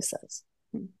Independence actually says.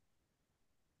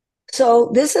 So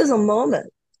this is a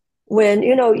moment when,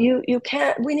 you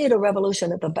can't, we need a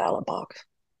revolution at the ballot box.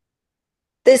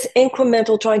 This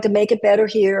incremental trying to make it better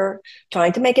here,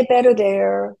 trying to make it better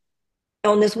there.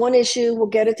 On this one issue, we'll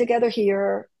get it together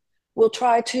here. We'll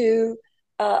try to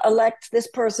elect this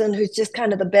person who's just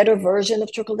kind of the better version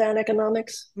of trickle-down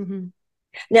economics. Mm-hmm.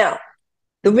 Now,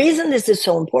 the reason this is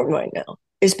so important right now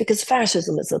is because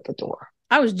fascism is at the door.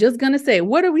 I was just going to say,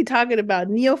 what are we talking about?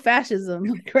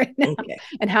 Neo-fascism right now, okay.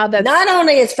 And how that's not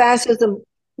only is fascism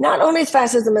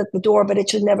at the door, but it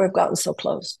should never have gotten so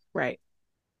close. Right.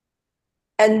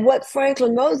 And what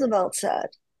Franklin Roosevelt said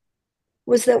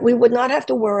was that we would not have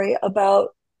to worry about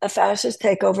a fascist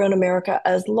takeover in America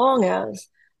as long as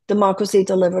democracy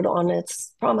delivered on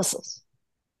its promises.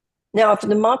 Now, if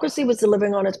democracy was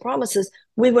delivering on its promises,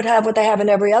 we would have what they have in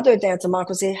every other advanced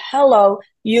democracy. Hello,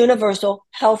 universal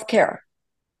health care.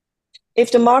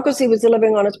 If democracy was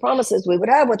delivering on its promises, we would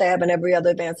have what they have in every other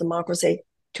advanced democracy,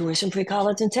 tuition-free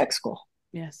college and tech school.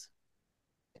 Yes.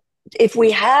 If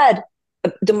we had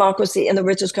a democracy in the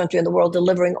richest country in the world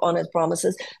delivering on its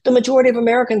promises, the majority of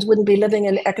Americans wouldn't be living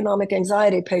in economic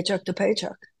anxiety, paycheck to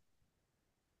paycheck.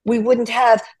 We wouldn't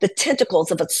have the tentacles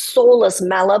of a soulless,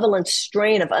 malevolent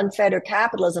strain of unfettered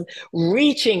capitalism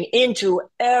reaching into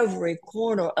every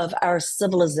corner of our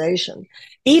civilization,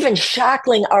 even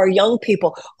shackling our young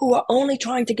people who are only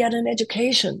trying to get an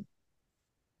education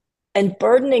and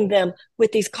burdening them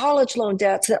with these college loan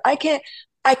debts that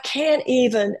I can't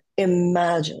even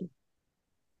imagine.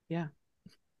 Yeah.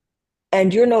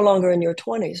 And you're no longer in your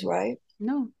 20s, right?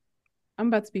 No, I'm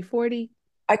about to be 40.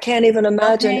 I can't even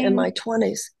imagine in my paying,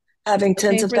 20s having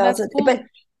still tens paying of for that thousands. school. But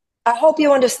I hope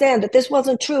you understand that this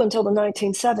wasn't true until the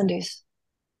 1970s.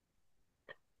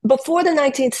 Before the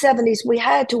 1970s, we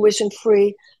had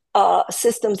tuition-free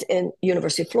systems in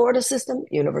University of Florida system,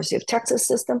 University of Texas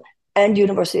system, and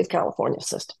University of California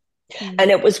system. Mm.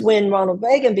 And it was when Ronald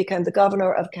Reagan became the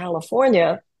governor of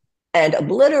California and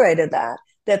obliterated that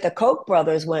the Koch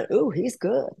brothers went, ooh, he's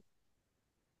good.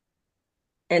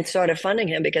 And started funding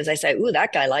him because they say, ooh,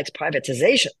 that guy likes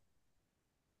privatization.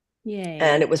 Yay.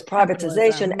 And it was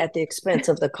privatization Capitalism. at the expense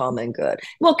of the common good.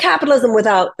 Well, capitalism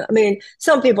without, I mean,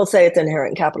 some people say it's inherent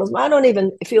in capitalism. I don't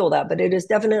even feel that, but it is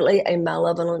definitely a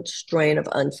malevolent strain of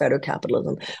unfettered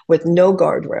capitalism with no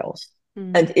guardrails.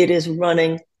 Mm. And it is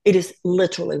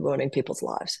literally ruining people's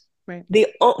lives. Right.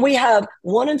 We have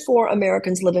 1 in 4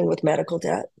 Americans living with medical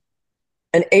debt,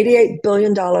 an $88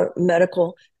 billion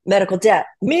medical debt.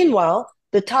 Meanwhile,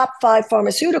 the top 5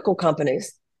 pharmaceutical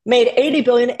companies made $80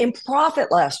 billion in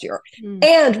profit last year. Mm.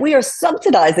 And we are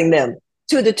subsidizing them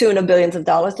to the tune of billions of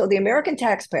dollars. So the American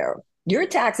taxpayer, your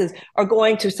taxes are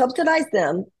going to subsidize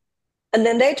them. And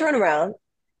then they turn around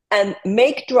and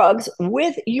make drugs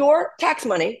with your tax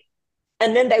money.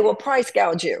 And then they will price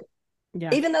gouge you. Yeah.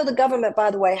 Even though the government,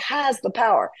 by the way, has the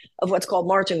power of what's called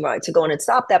marching rights to go in and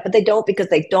stop that, but they don't because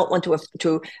they don't want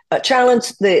to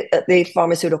challenge the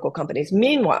pharmaceutical companies.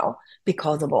 Meanwhile,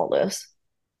 because of all this,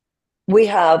 we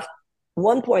have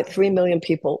 1.3 million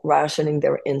people rationing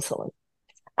their insulin.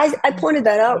 I pointed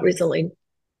that out recently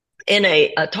in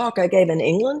a talk I gave in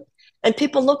England, and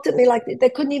people looked at me like they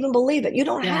couldn't even believe it. You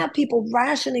don't have people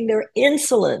rationing their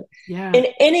insulin in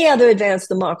any other advanced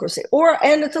democracy,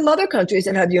 and some other countries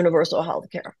that have universal health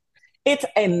care. It's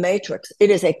a matrix. It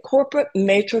is a corporate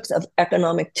matrix of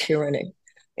economic tyranny.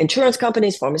 Insurance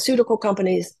companies, pharmaceutical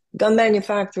companies, gun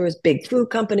manufacturers, big food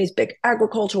companies, big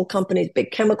agricultural companies,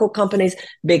 big chemical companies,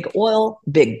 big oil,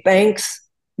 big banks,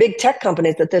 big tech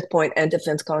companies at this point, and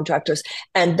defense contractors.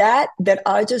 And that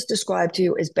I just described to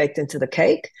you is baked into the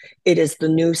cake. It is the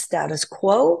new status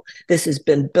quo. This has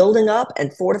been building up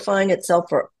and fortifying itself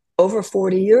for over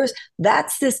 40 years. That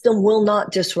system will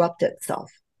not disrupt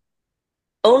itself.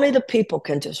 Only the people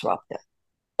can disrupt it.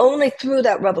 Only through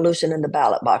that revolution in the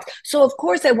ballot box. So, of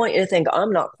course, they want you to think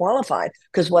I'm not qualified,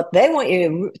 because what they want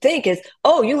you to think is,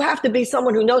 oh, you have to be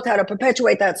someone who knows how to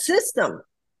perpetuate that system.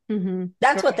 Mm-hmm.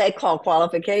 That's what they call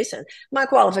qualification. My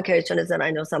qualification is that I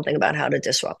know something about how to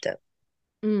disrupt it.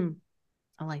 I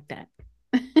like that.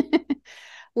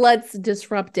 Let's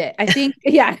disrupt it. I think,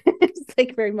 yeah, thank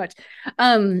you very much.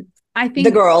 I think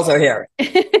the girls are here.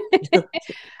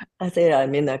 I say I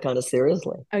mean that kind of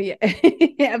seriously. Oh yeah,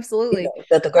 absolutely.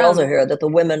 That the girls are here, that the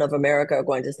women of America are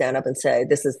going to stand up and say,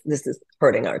 this is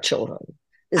hurting our children.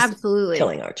 This absolutely. Is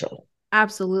killing our children.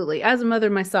 Absolutely. As a mother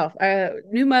myself,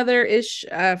 new mother-ish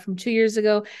from 2 years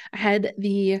ago, I had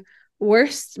the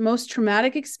worst, most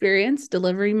traumatic experience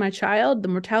delivering my child. The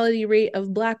mortality rate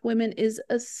of Black women is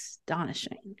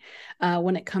astonishing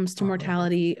when it comes to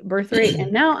mortality birth rate.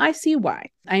 And now I see why.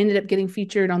 I ended up getting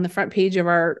featured on the front page of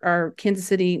our Kansas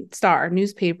City Star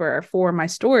newspaper for my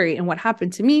story and what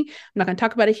happened to me. I'm not going to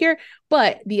talk about it here,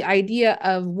 but the idea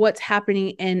of what's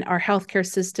happening in our healthcare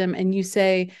system. And you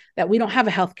say that we don't have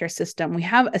a healthcare system. We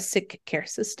have a sick care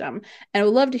system. And I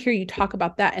would love to hear you talk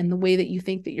about that and the way that you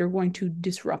think that you're going to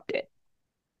disrupt it.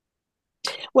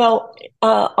 Well,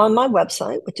 on my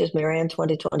website, which is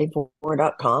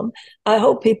Marianne2024.com, I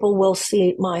hope people will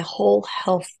see my whole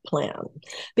health plan,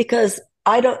 because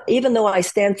even though I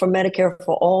stand for Medicare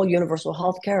for all, universal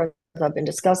health care, as I've been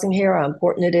discussing here, how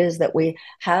important it is that we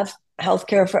have health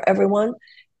care for everyone.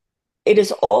 It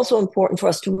is also important for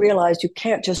us to realize you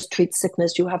can't just treat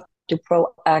sickness, you have to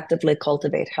proactively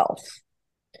cultivate health.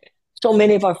 So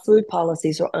many of our food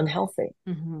policies are unhealthy.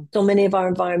 Mm-hmm. So many of our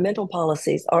environmental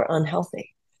policies are unhealthy.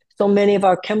 So many of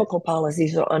our chemical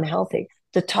policies are unhealthy.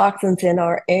 The toxins in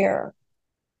our air,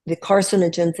 the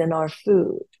carcinogens in our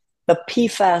food, the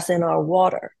PFAS in our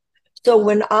water. So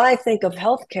when I think of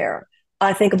healthcare,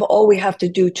 I think of all we have to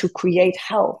do to create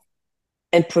health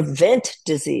and prevent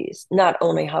disease, not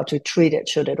only how to treat it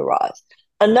should it arise.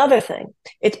 Another thing,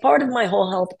 it's part of my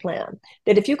whole health plan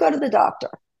that if you go to the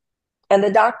doctor And the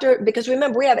doctor, because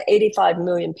remember, we have 85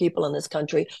 million people in this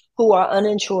country who are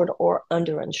uninsured or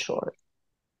underinsured.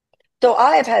 So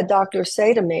I have had doctors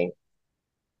say to me,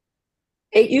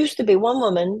 it used to be one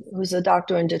woman who's a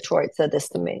doctor in Detroit said this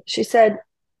to me. She said,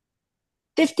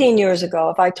 15 years ago,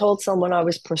 if I told someone I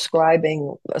was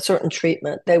prescribing a certain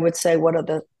treatment, they would say, what are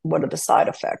the side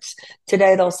effects?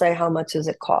 Today, they'll say, how much does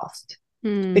it cost?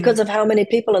 Because of how many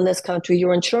people in this country,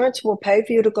 your insurance will pay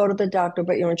for you to go to the doctor,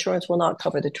 but your insurance will not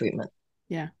cover the treatment.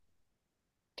 Yeah.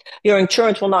 Your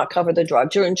insurance will not cover the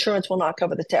drugs. Your insurance will not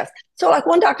cover the test. So like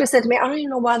one doctor said to me, I don't even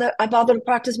know why I bother to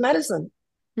practice medicine.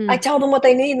 I tell them what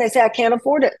they need and they say, I can't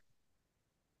afford it.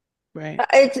 Right.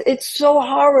 It's so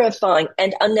horrifying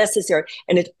and unnecessary.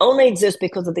 And it only exists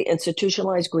because of the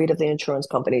institutionalized greed of the insurance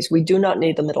companies. We do not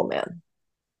need the middleman.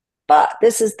 But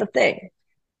this is the thing.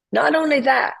 Not only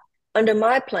that, under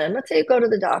my plan, let's say you go to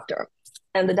the doctor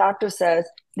and the doctor says,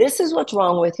 this is what's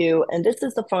wrong with you, and this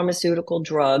is the pharmaceutical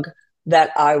drug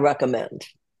that I recommend.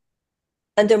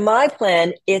 Under my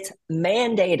plan, it's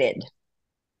mandated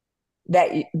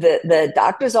that the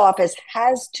doctor's office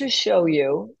has to show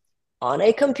you on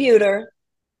a computer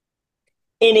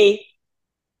any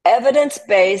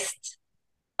evidence-based,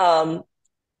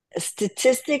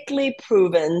 statistically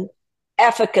proven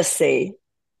efficacy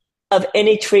of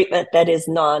any treatment that is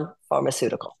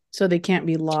non-pharmaceutical. So they can't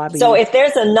be lobbied. So if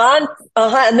there's a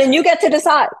and then you get to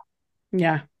decide.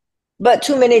 Yeah. But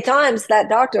too many times that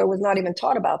doctor was not even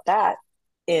taught about that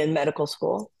in medical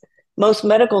school. Most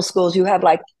medical schools,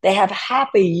 they have half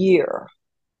a year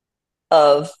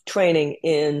of training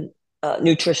in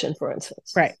nutrition, for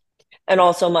instance. Right. And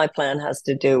also my plan has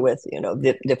to do with,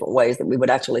 different ways that we would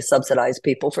actually subsidize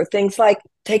people for things like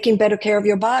taking better care of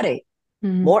your body,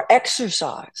 more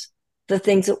exercise, the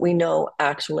things that we know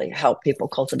actually help people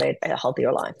cultivate a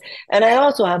healthier life. And I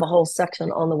also have a whole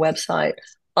section on the website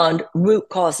on root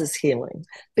causes healing,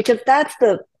 because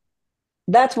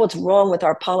that's what's wrong with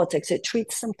our politics. It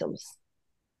treats symptoms.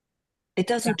 It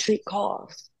doesn't treat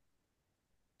cause.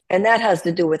 And that has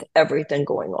to do with everything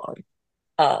going on.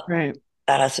 Right.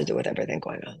 That has to do with everything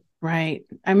going on. Right.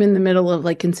 I'm in the middle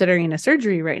of considering a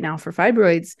surgery right now for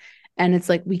fibroids, and it's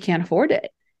we can't afford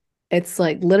it. It's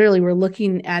literally we're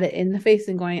looking at it in the face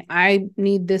and going, I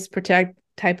need this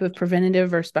type of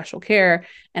preventative or special care,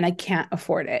 and I can't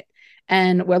afford it.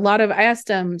 And I asked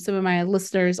some of my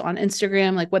listeners on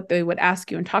Instagram, what they would ask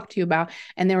you and talk to you about.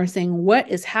 And they were saying, what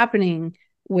is happening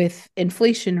with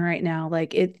inflation right now?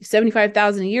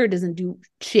 75,000 a year doesn't do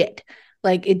shit.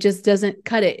 It just doesn't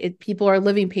cut it. People are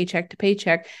living paycheck to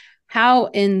paycheck. How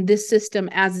in this system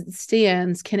as it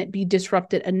stands, can it be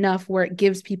disrupted enough where it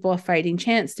gives people a fighting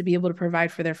chance to be able to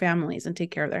provide for their families and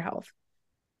take care of their health?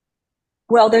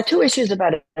 Well, there are two issues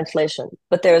about inflation,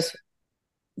 but there's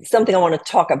something I want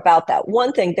to talk about that.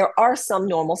 One thing, there are some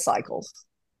normal cycles.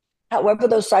 However,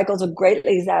 those cycles are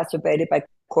greatly exacerbated by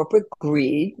corporate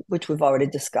greed, which we've already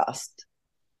discussed.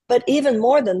 But even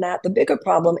more than that, the bigger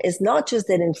problem is not just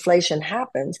that inflation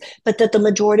happens, but that the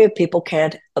majority of people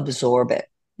can't absorb it.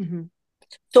 Mm-hmm.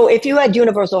 So if you had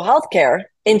universal health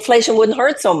care, inflation wouldn't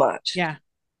hurt so much. Yeah.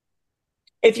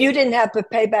 If you didn't have to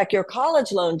pay back your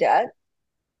college loan debt,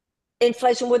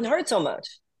 inflation wouldn't hurt so much.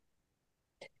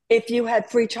 If you had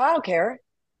free childcare,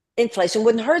 inflation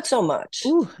wouldn't hurt so much.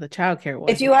 Ooh, the childcare one.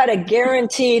 If you had a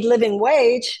guaranteed living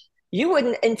wage,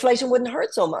 inflation wouldn't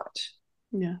hurt so much.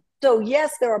 Yeah. So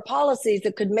yes, there are policies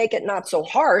that could make it not so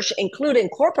harsh, including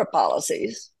corporate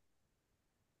policies.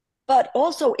 But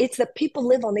also it's that people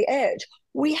live on the edge.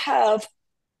 We have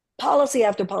policy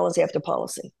after policy after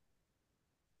policy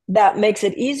that makes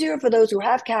it easier for those who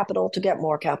have capital to get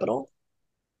more capital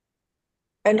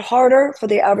and harder for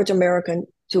the average American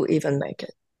to even make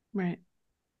it. Right.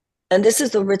 And this is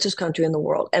the richest country in the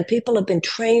world. And people have been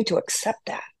trained to accept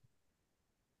that.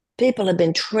 People have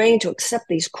been trained to accept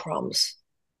these crumbs.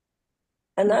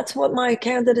 And that's what my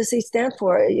candidacy stands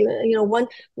for.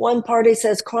 One party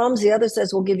says crumbs, the other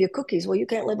says we'll give you cookies. Well, you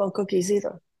can't live on cookies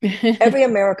either. Every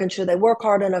American, should they work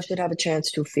hard enough, should have a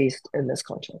chance to feast in this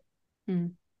country.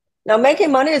 Mm. Now,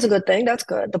 making money is a good thing. That's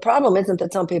good. The problem isn't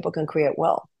that some people can create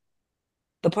wealth.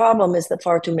 The problem is that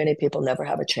far too many people never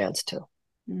have a chance to.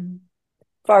 Mm.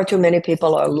 Far too many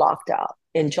people are locked out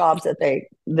in jobs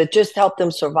that just help them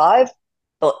survive.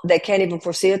 But they can't even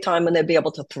foresee a time when they'll be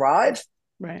able to thrive.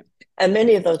 Right. And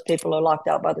many of those people are locked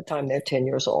out by the time they're 10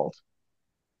 years old.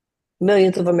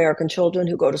 Millions of American children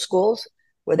who go to schools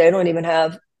where they don't even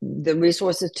have the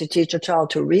resources to teach a child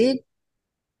to read.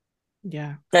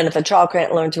 Yeah. And if a child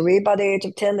can't learn to read by the age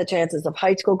of 10, the chances of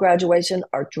high school graduation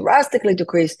are drastically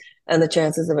decreased and the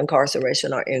chances of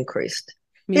incarceration are increased.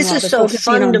 This Meanwhile, is they're so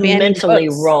focusing on banning fundamentally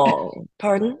books. wrong.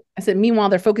 Pardon? I said, meanwhile,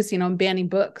 they're focusing on banning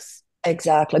books.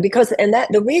 Exactly. Because, and that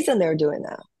the reason they're doing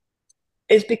that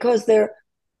is because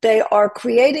they are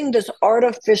creating this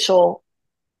artificial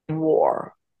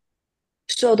war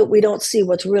so that we don't see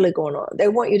what's really going on. They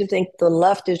want you to think the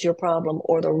left is your problem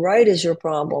or the right is your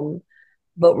problem,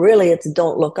 but really it's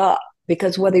don't look up.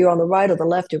 Because whether you're on the right or the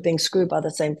left, you're being screwed by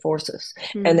the same forces.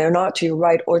 And they're not to your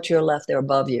right or to your left, they're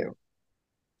above you.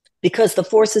 Because the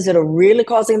forces that are really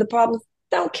causing the problems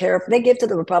don't care if they give to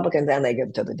the Republicans and they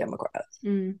give to the Democrats.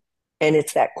 And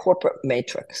it's that corporate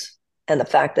matrix and the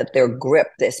fact that they're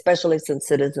gripped, especially since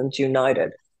Citizens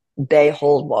United, they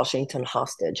hold Washington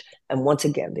hostage. And once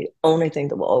again, the only thing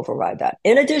that will override that,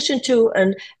 in addition to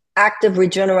an active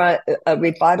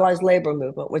revitalized labor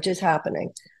movement, which is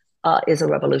happening, is a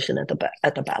revolution at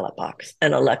the ballot box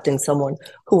and electing someone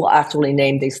who will actually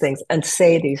name these things and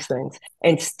say these things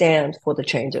and stand for the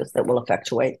changes that will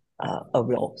effectuate a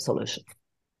real solution.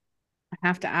 I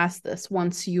have to ask this.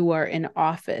 Once you are in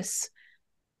office,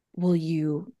 will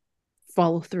you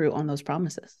follow through on those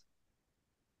promises?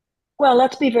 Well,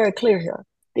 let's be very clear here.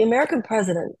 The American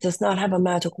president does not have a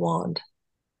magic wand.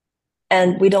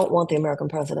 And we don't want the American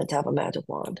president to have a magic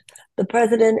wand. The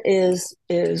president is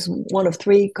one of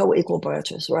three co-equal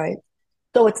branches, right?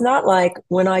 So it's not like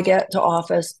when I get to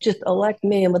office, just elect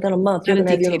me and within a month, you're going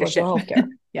to have universal health care.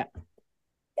 Yeah.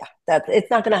 It's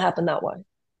not going to happen that way.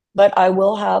 But I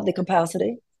will have the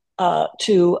capacity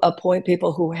to appoint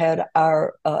people who head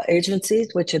our agencies,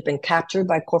 which have been captured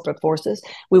by corporate forces.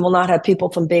 We will not have people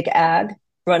from Big Ag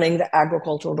running the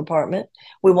agricultural department.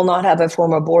 We will not have a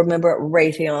former board member at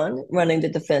Raytheon running the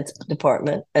defense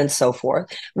department and so forth.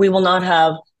 We will not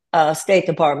have a State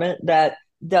Department that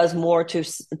does more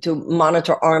to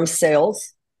monitor arms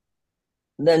sales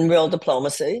than real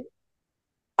diplomacy.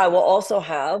 I will also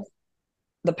have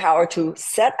the power to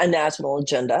set a national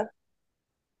agenda.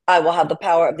 I will have the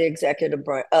power of the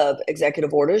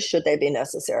executive orders should they be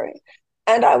necessary.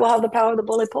 And I will have the power of the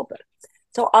bully pulpit.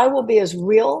 So I will be as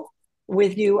real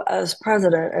with you as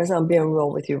president as I'm being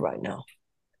real with you right now.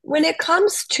 When it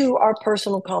comes to our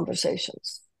personal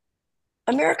conversations,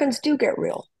 Americans do get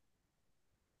real.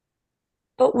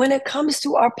 But when it comes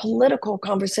to our political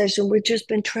conversation, we've just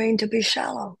been trained to be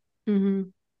shallow.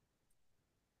 And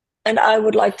I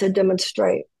would like to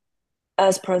demonstrate,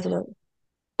 as president,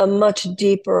 a much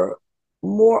deeper,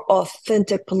 more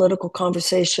authentic political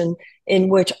conversation in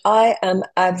which I am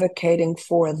advocating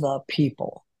for the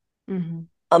people.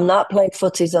 I'm not playing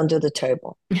footsies under the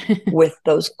table with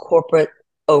those corporate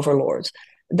overlords.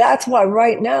 That's why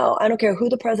right now, I don't care who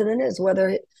the president is,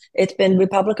 whether it's been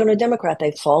Republican or Democrat,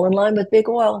 they fall in line with big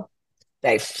oil.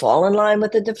 They fall in line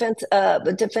with the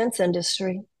defense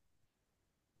industry.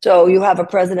 So you have a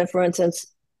president, for instance,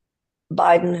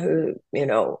 Biden, who,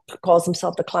 calls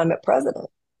himself the climate president.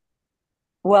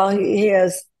 Well,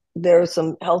 there's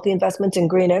some healthy investments in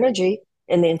green energy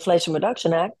in the Inflation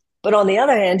Reduction Act. But on the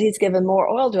other hand, he's given more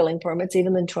oil drilling permits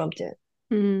even than Trump did.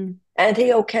 And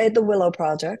he okayed the Willow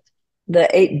Project, the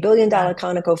 $8 billion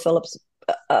ConocoPhillips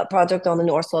project on the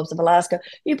North Slopes of Alaska.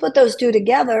 You put those two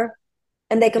together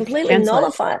and they completely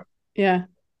nullify. Yeah.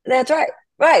 That's right.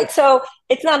 Right. So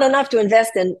it's not enough to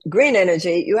invest in green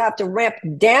energy. You have to ramp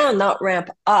down, not ramp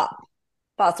up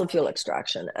fossil fuel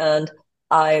extraction. And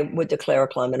I would declare a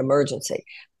climate emergency.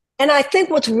 And I think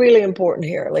what's really important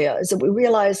here, Leah, is that we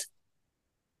realize,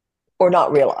 or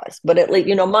not realize, but at least,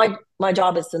 my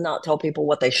job is to not tell people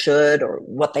what they should or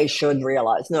what they should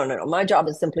realize. No. My job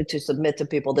is simply to submit to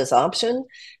people this option.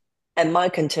 And my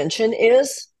contention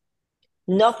is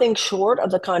nothing short of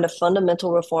the kind of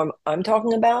fundamental reform I'm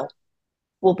talking about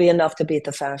will be enough to beat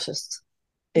the fascists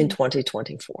in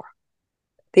 2024.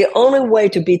 The only way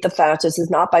to beat the fascists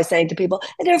is not by saying to people,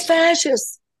 they're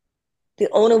fascists. The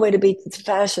only way to beat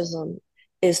fascism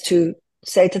is to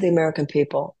say to the American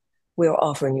people, we are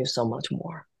offering you so much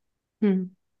more.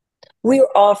 We are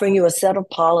offering you a set of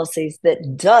policies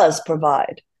that does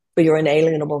provide for your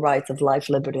inalienable rights of life,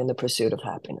 liberty, and the pursuit of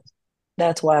happiness.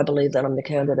 That's why I believe that I'm the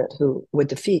candidate who would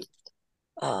defeat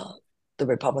the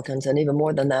Republicans, and even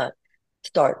more than that,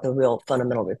 start the real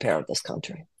fundamental repair of this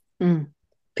country.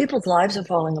 People's lives are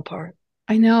falling apart.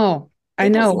 I know.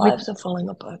 People's lives are falling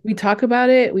apart. We talk about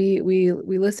it. We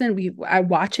listen. I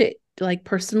watch it like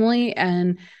personally,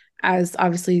 and as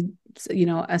obviously,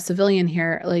 a civilian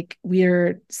here, like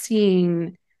we're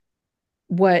seeing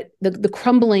what the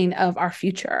crumbling of our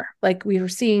future. Like we were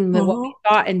seeing what we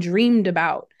thought and dreamed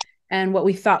about, and what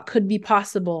we thought could be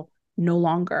possible no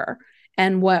longer.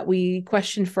 And what we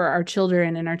questioned for our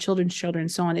children and our children's children,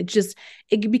 and so on.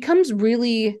 It becomes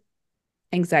really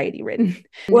anxiety ridden.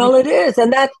 Well, it is.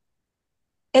 And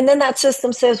And then that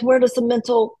system says, where does the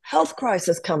mental health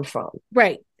crisis come from?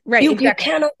 Right. You Exactly.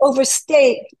 cannot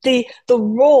overstate the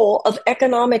role of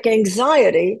economic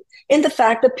anxiety in the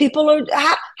fact that people are,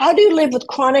 how do you live with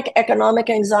chronic economic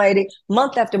anxiety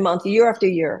month after month, year after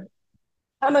year?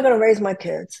 How am I going to raise my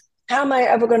kids? How am I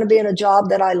ever going to be in a job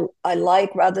that I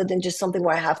like rather than just something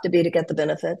where I have to be to get the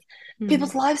benefits?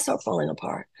 People's lives start falling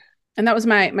apart. And that was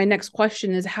my next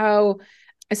question, is how,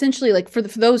 essentially, like for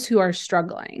those who are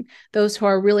struggling, those who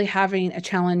are really having a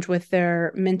challenge with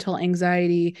their mental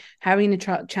anxiety, having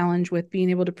a challenge with being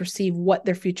able to perceive what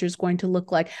their future is going to look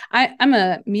like. I'm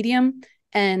a medium,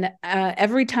 and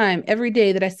every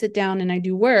day that I sit down and I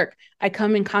do work, I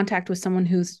come in contact with someone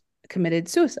who's committed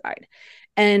suicide.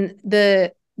 And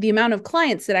the amount of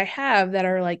clients that I have that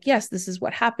are like, yes, this is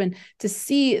what happened, to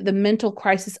see the mental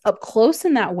crisis up close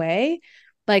in that way,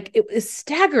 like it was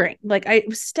staggering. It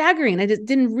was staggering. I just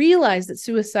didn't realize that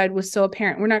suicide was so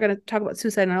apparent. We're not going to talk about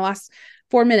suicide in our last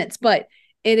 4 minutes, but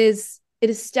it is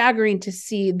staggering to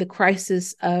see the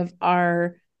crisis of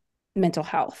our mental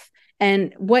health.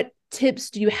 And what tips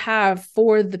do you have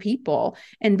for the people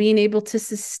and being able to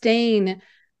sustain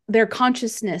their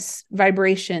consciousness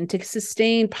vibration, to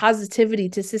sustain positivity,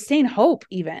 to sustain hope,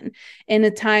 even in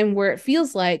a time where it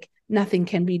feels like nothing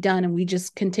can be done and we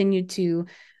just continue to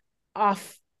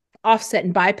offset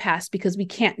and bypass because we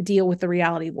can't deal with the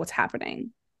reality of what's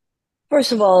happening?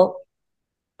 First of all,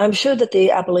 I'm sure that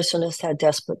the abolitionists had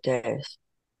desperate days.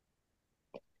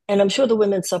 And I'm sure the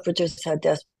women's suffragists had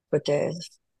desperate days,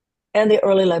 and the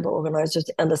early labor organizers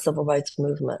and the civil rights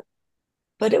movement.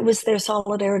 But it was their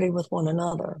solidarity with one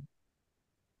another.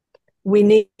 We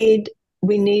need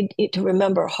to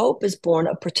remember, hope is born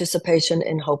of participation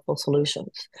in hopeful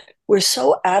solutions. We're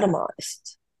so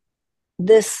atomized.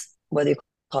 This, whether you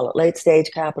call it late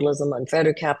stage capitalism,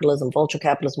 unfettered capitalism, vulture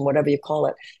capitalism, whatever you call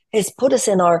it, has put us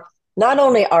in not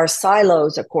only our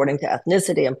silos according to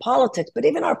ethnicity and politics, but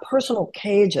even our personal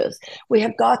cages. We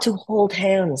have got to hold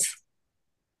hands.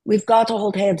 We've got to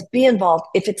hold hands, be involved.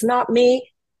 If it's not me,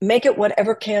 make it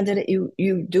whatever candidate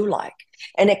you do like.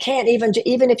 And it can't even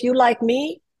if you like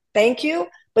me, thank you,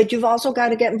 but you've also got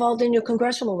to get involved in your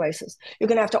congressional races. You're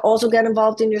going to have to also get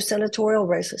involved in your senatorial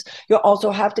races. You're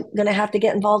also going to have to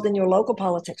get involved in your local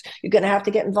politics. You're going to have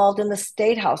to get involved in the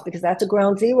state house, because that's a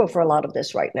ground zero for a lot of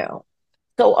this right now.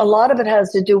 So a lot of it has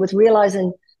to do with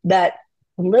realizing that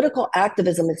political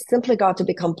activism has simply got to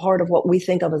become part of what we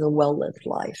think of as a well-lived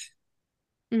life.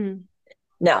 Mm.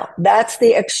 Now, that's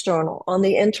the external. On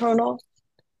the internal,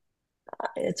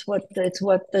 it's what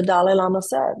the Dalai Lama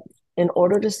said. In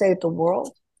order to save the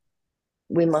world,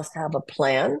 we must have a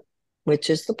plan, which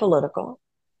is the political.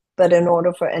 But in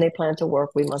order for any plan to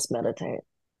work, we must meditate.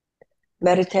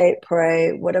 Meditate,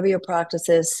 pray, whatever your practice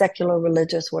is, secular,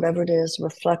 religious, whatever it is,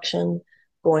 reflection,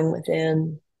 going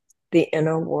within, the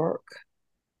inner work.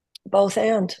 Both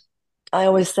and. I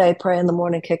always say pray in the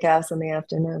morning, kick ass in the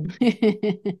afternoon.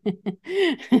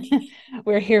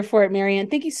 We're here for it, Marianne.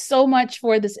 Thank you so much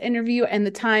for this interview and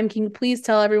the time. Can you please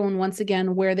tell everyone once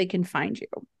again where they can find you?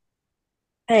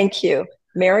 Thank you.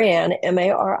 Marianne,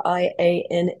 Marianne,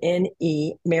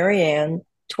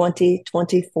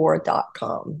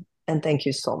 Marianne2024.com. And thank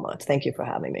you so much. Thank you for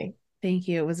having me. Thank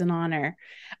you. It was an honor.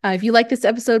 If you like this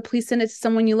episode, please send it to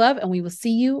someone you love, and we will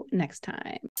see you next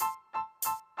time.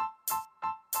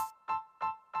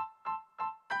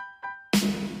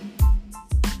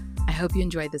 I hope you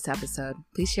enjoyed this episode.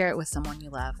 Please share it with someone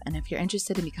you love. And if you're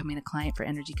interested in becoming a client for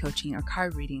energy coaching or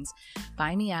card readings,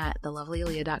 find me at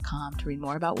thelovelyaaliyah.com to read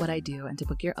more about what I do and to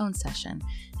book your own session.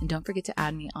 And don't forget to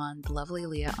add me on The Lovely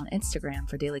Aaliyah on Instagram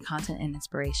for daily content and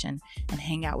inspiration, and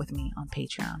hang out with me on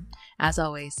Patreon. As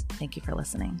always, thank you for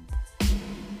listening.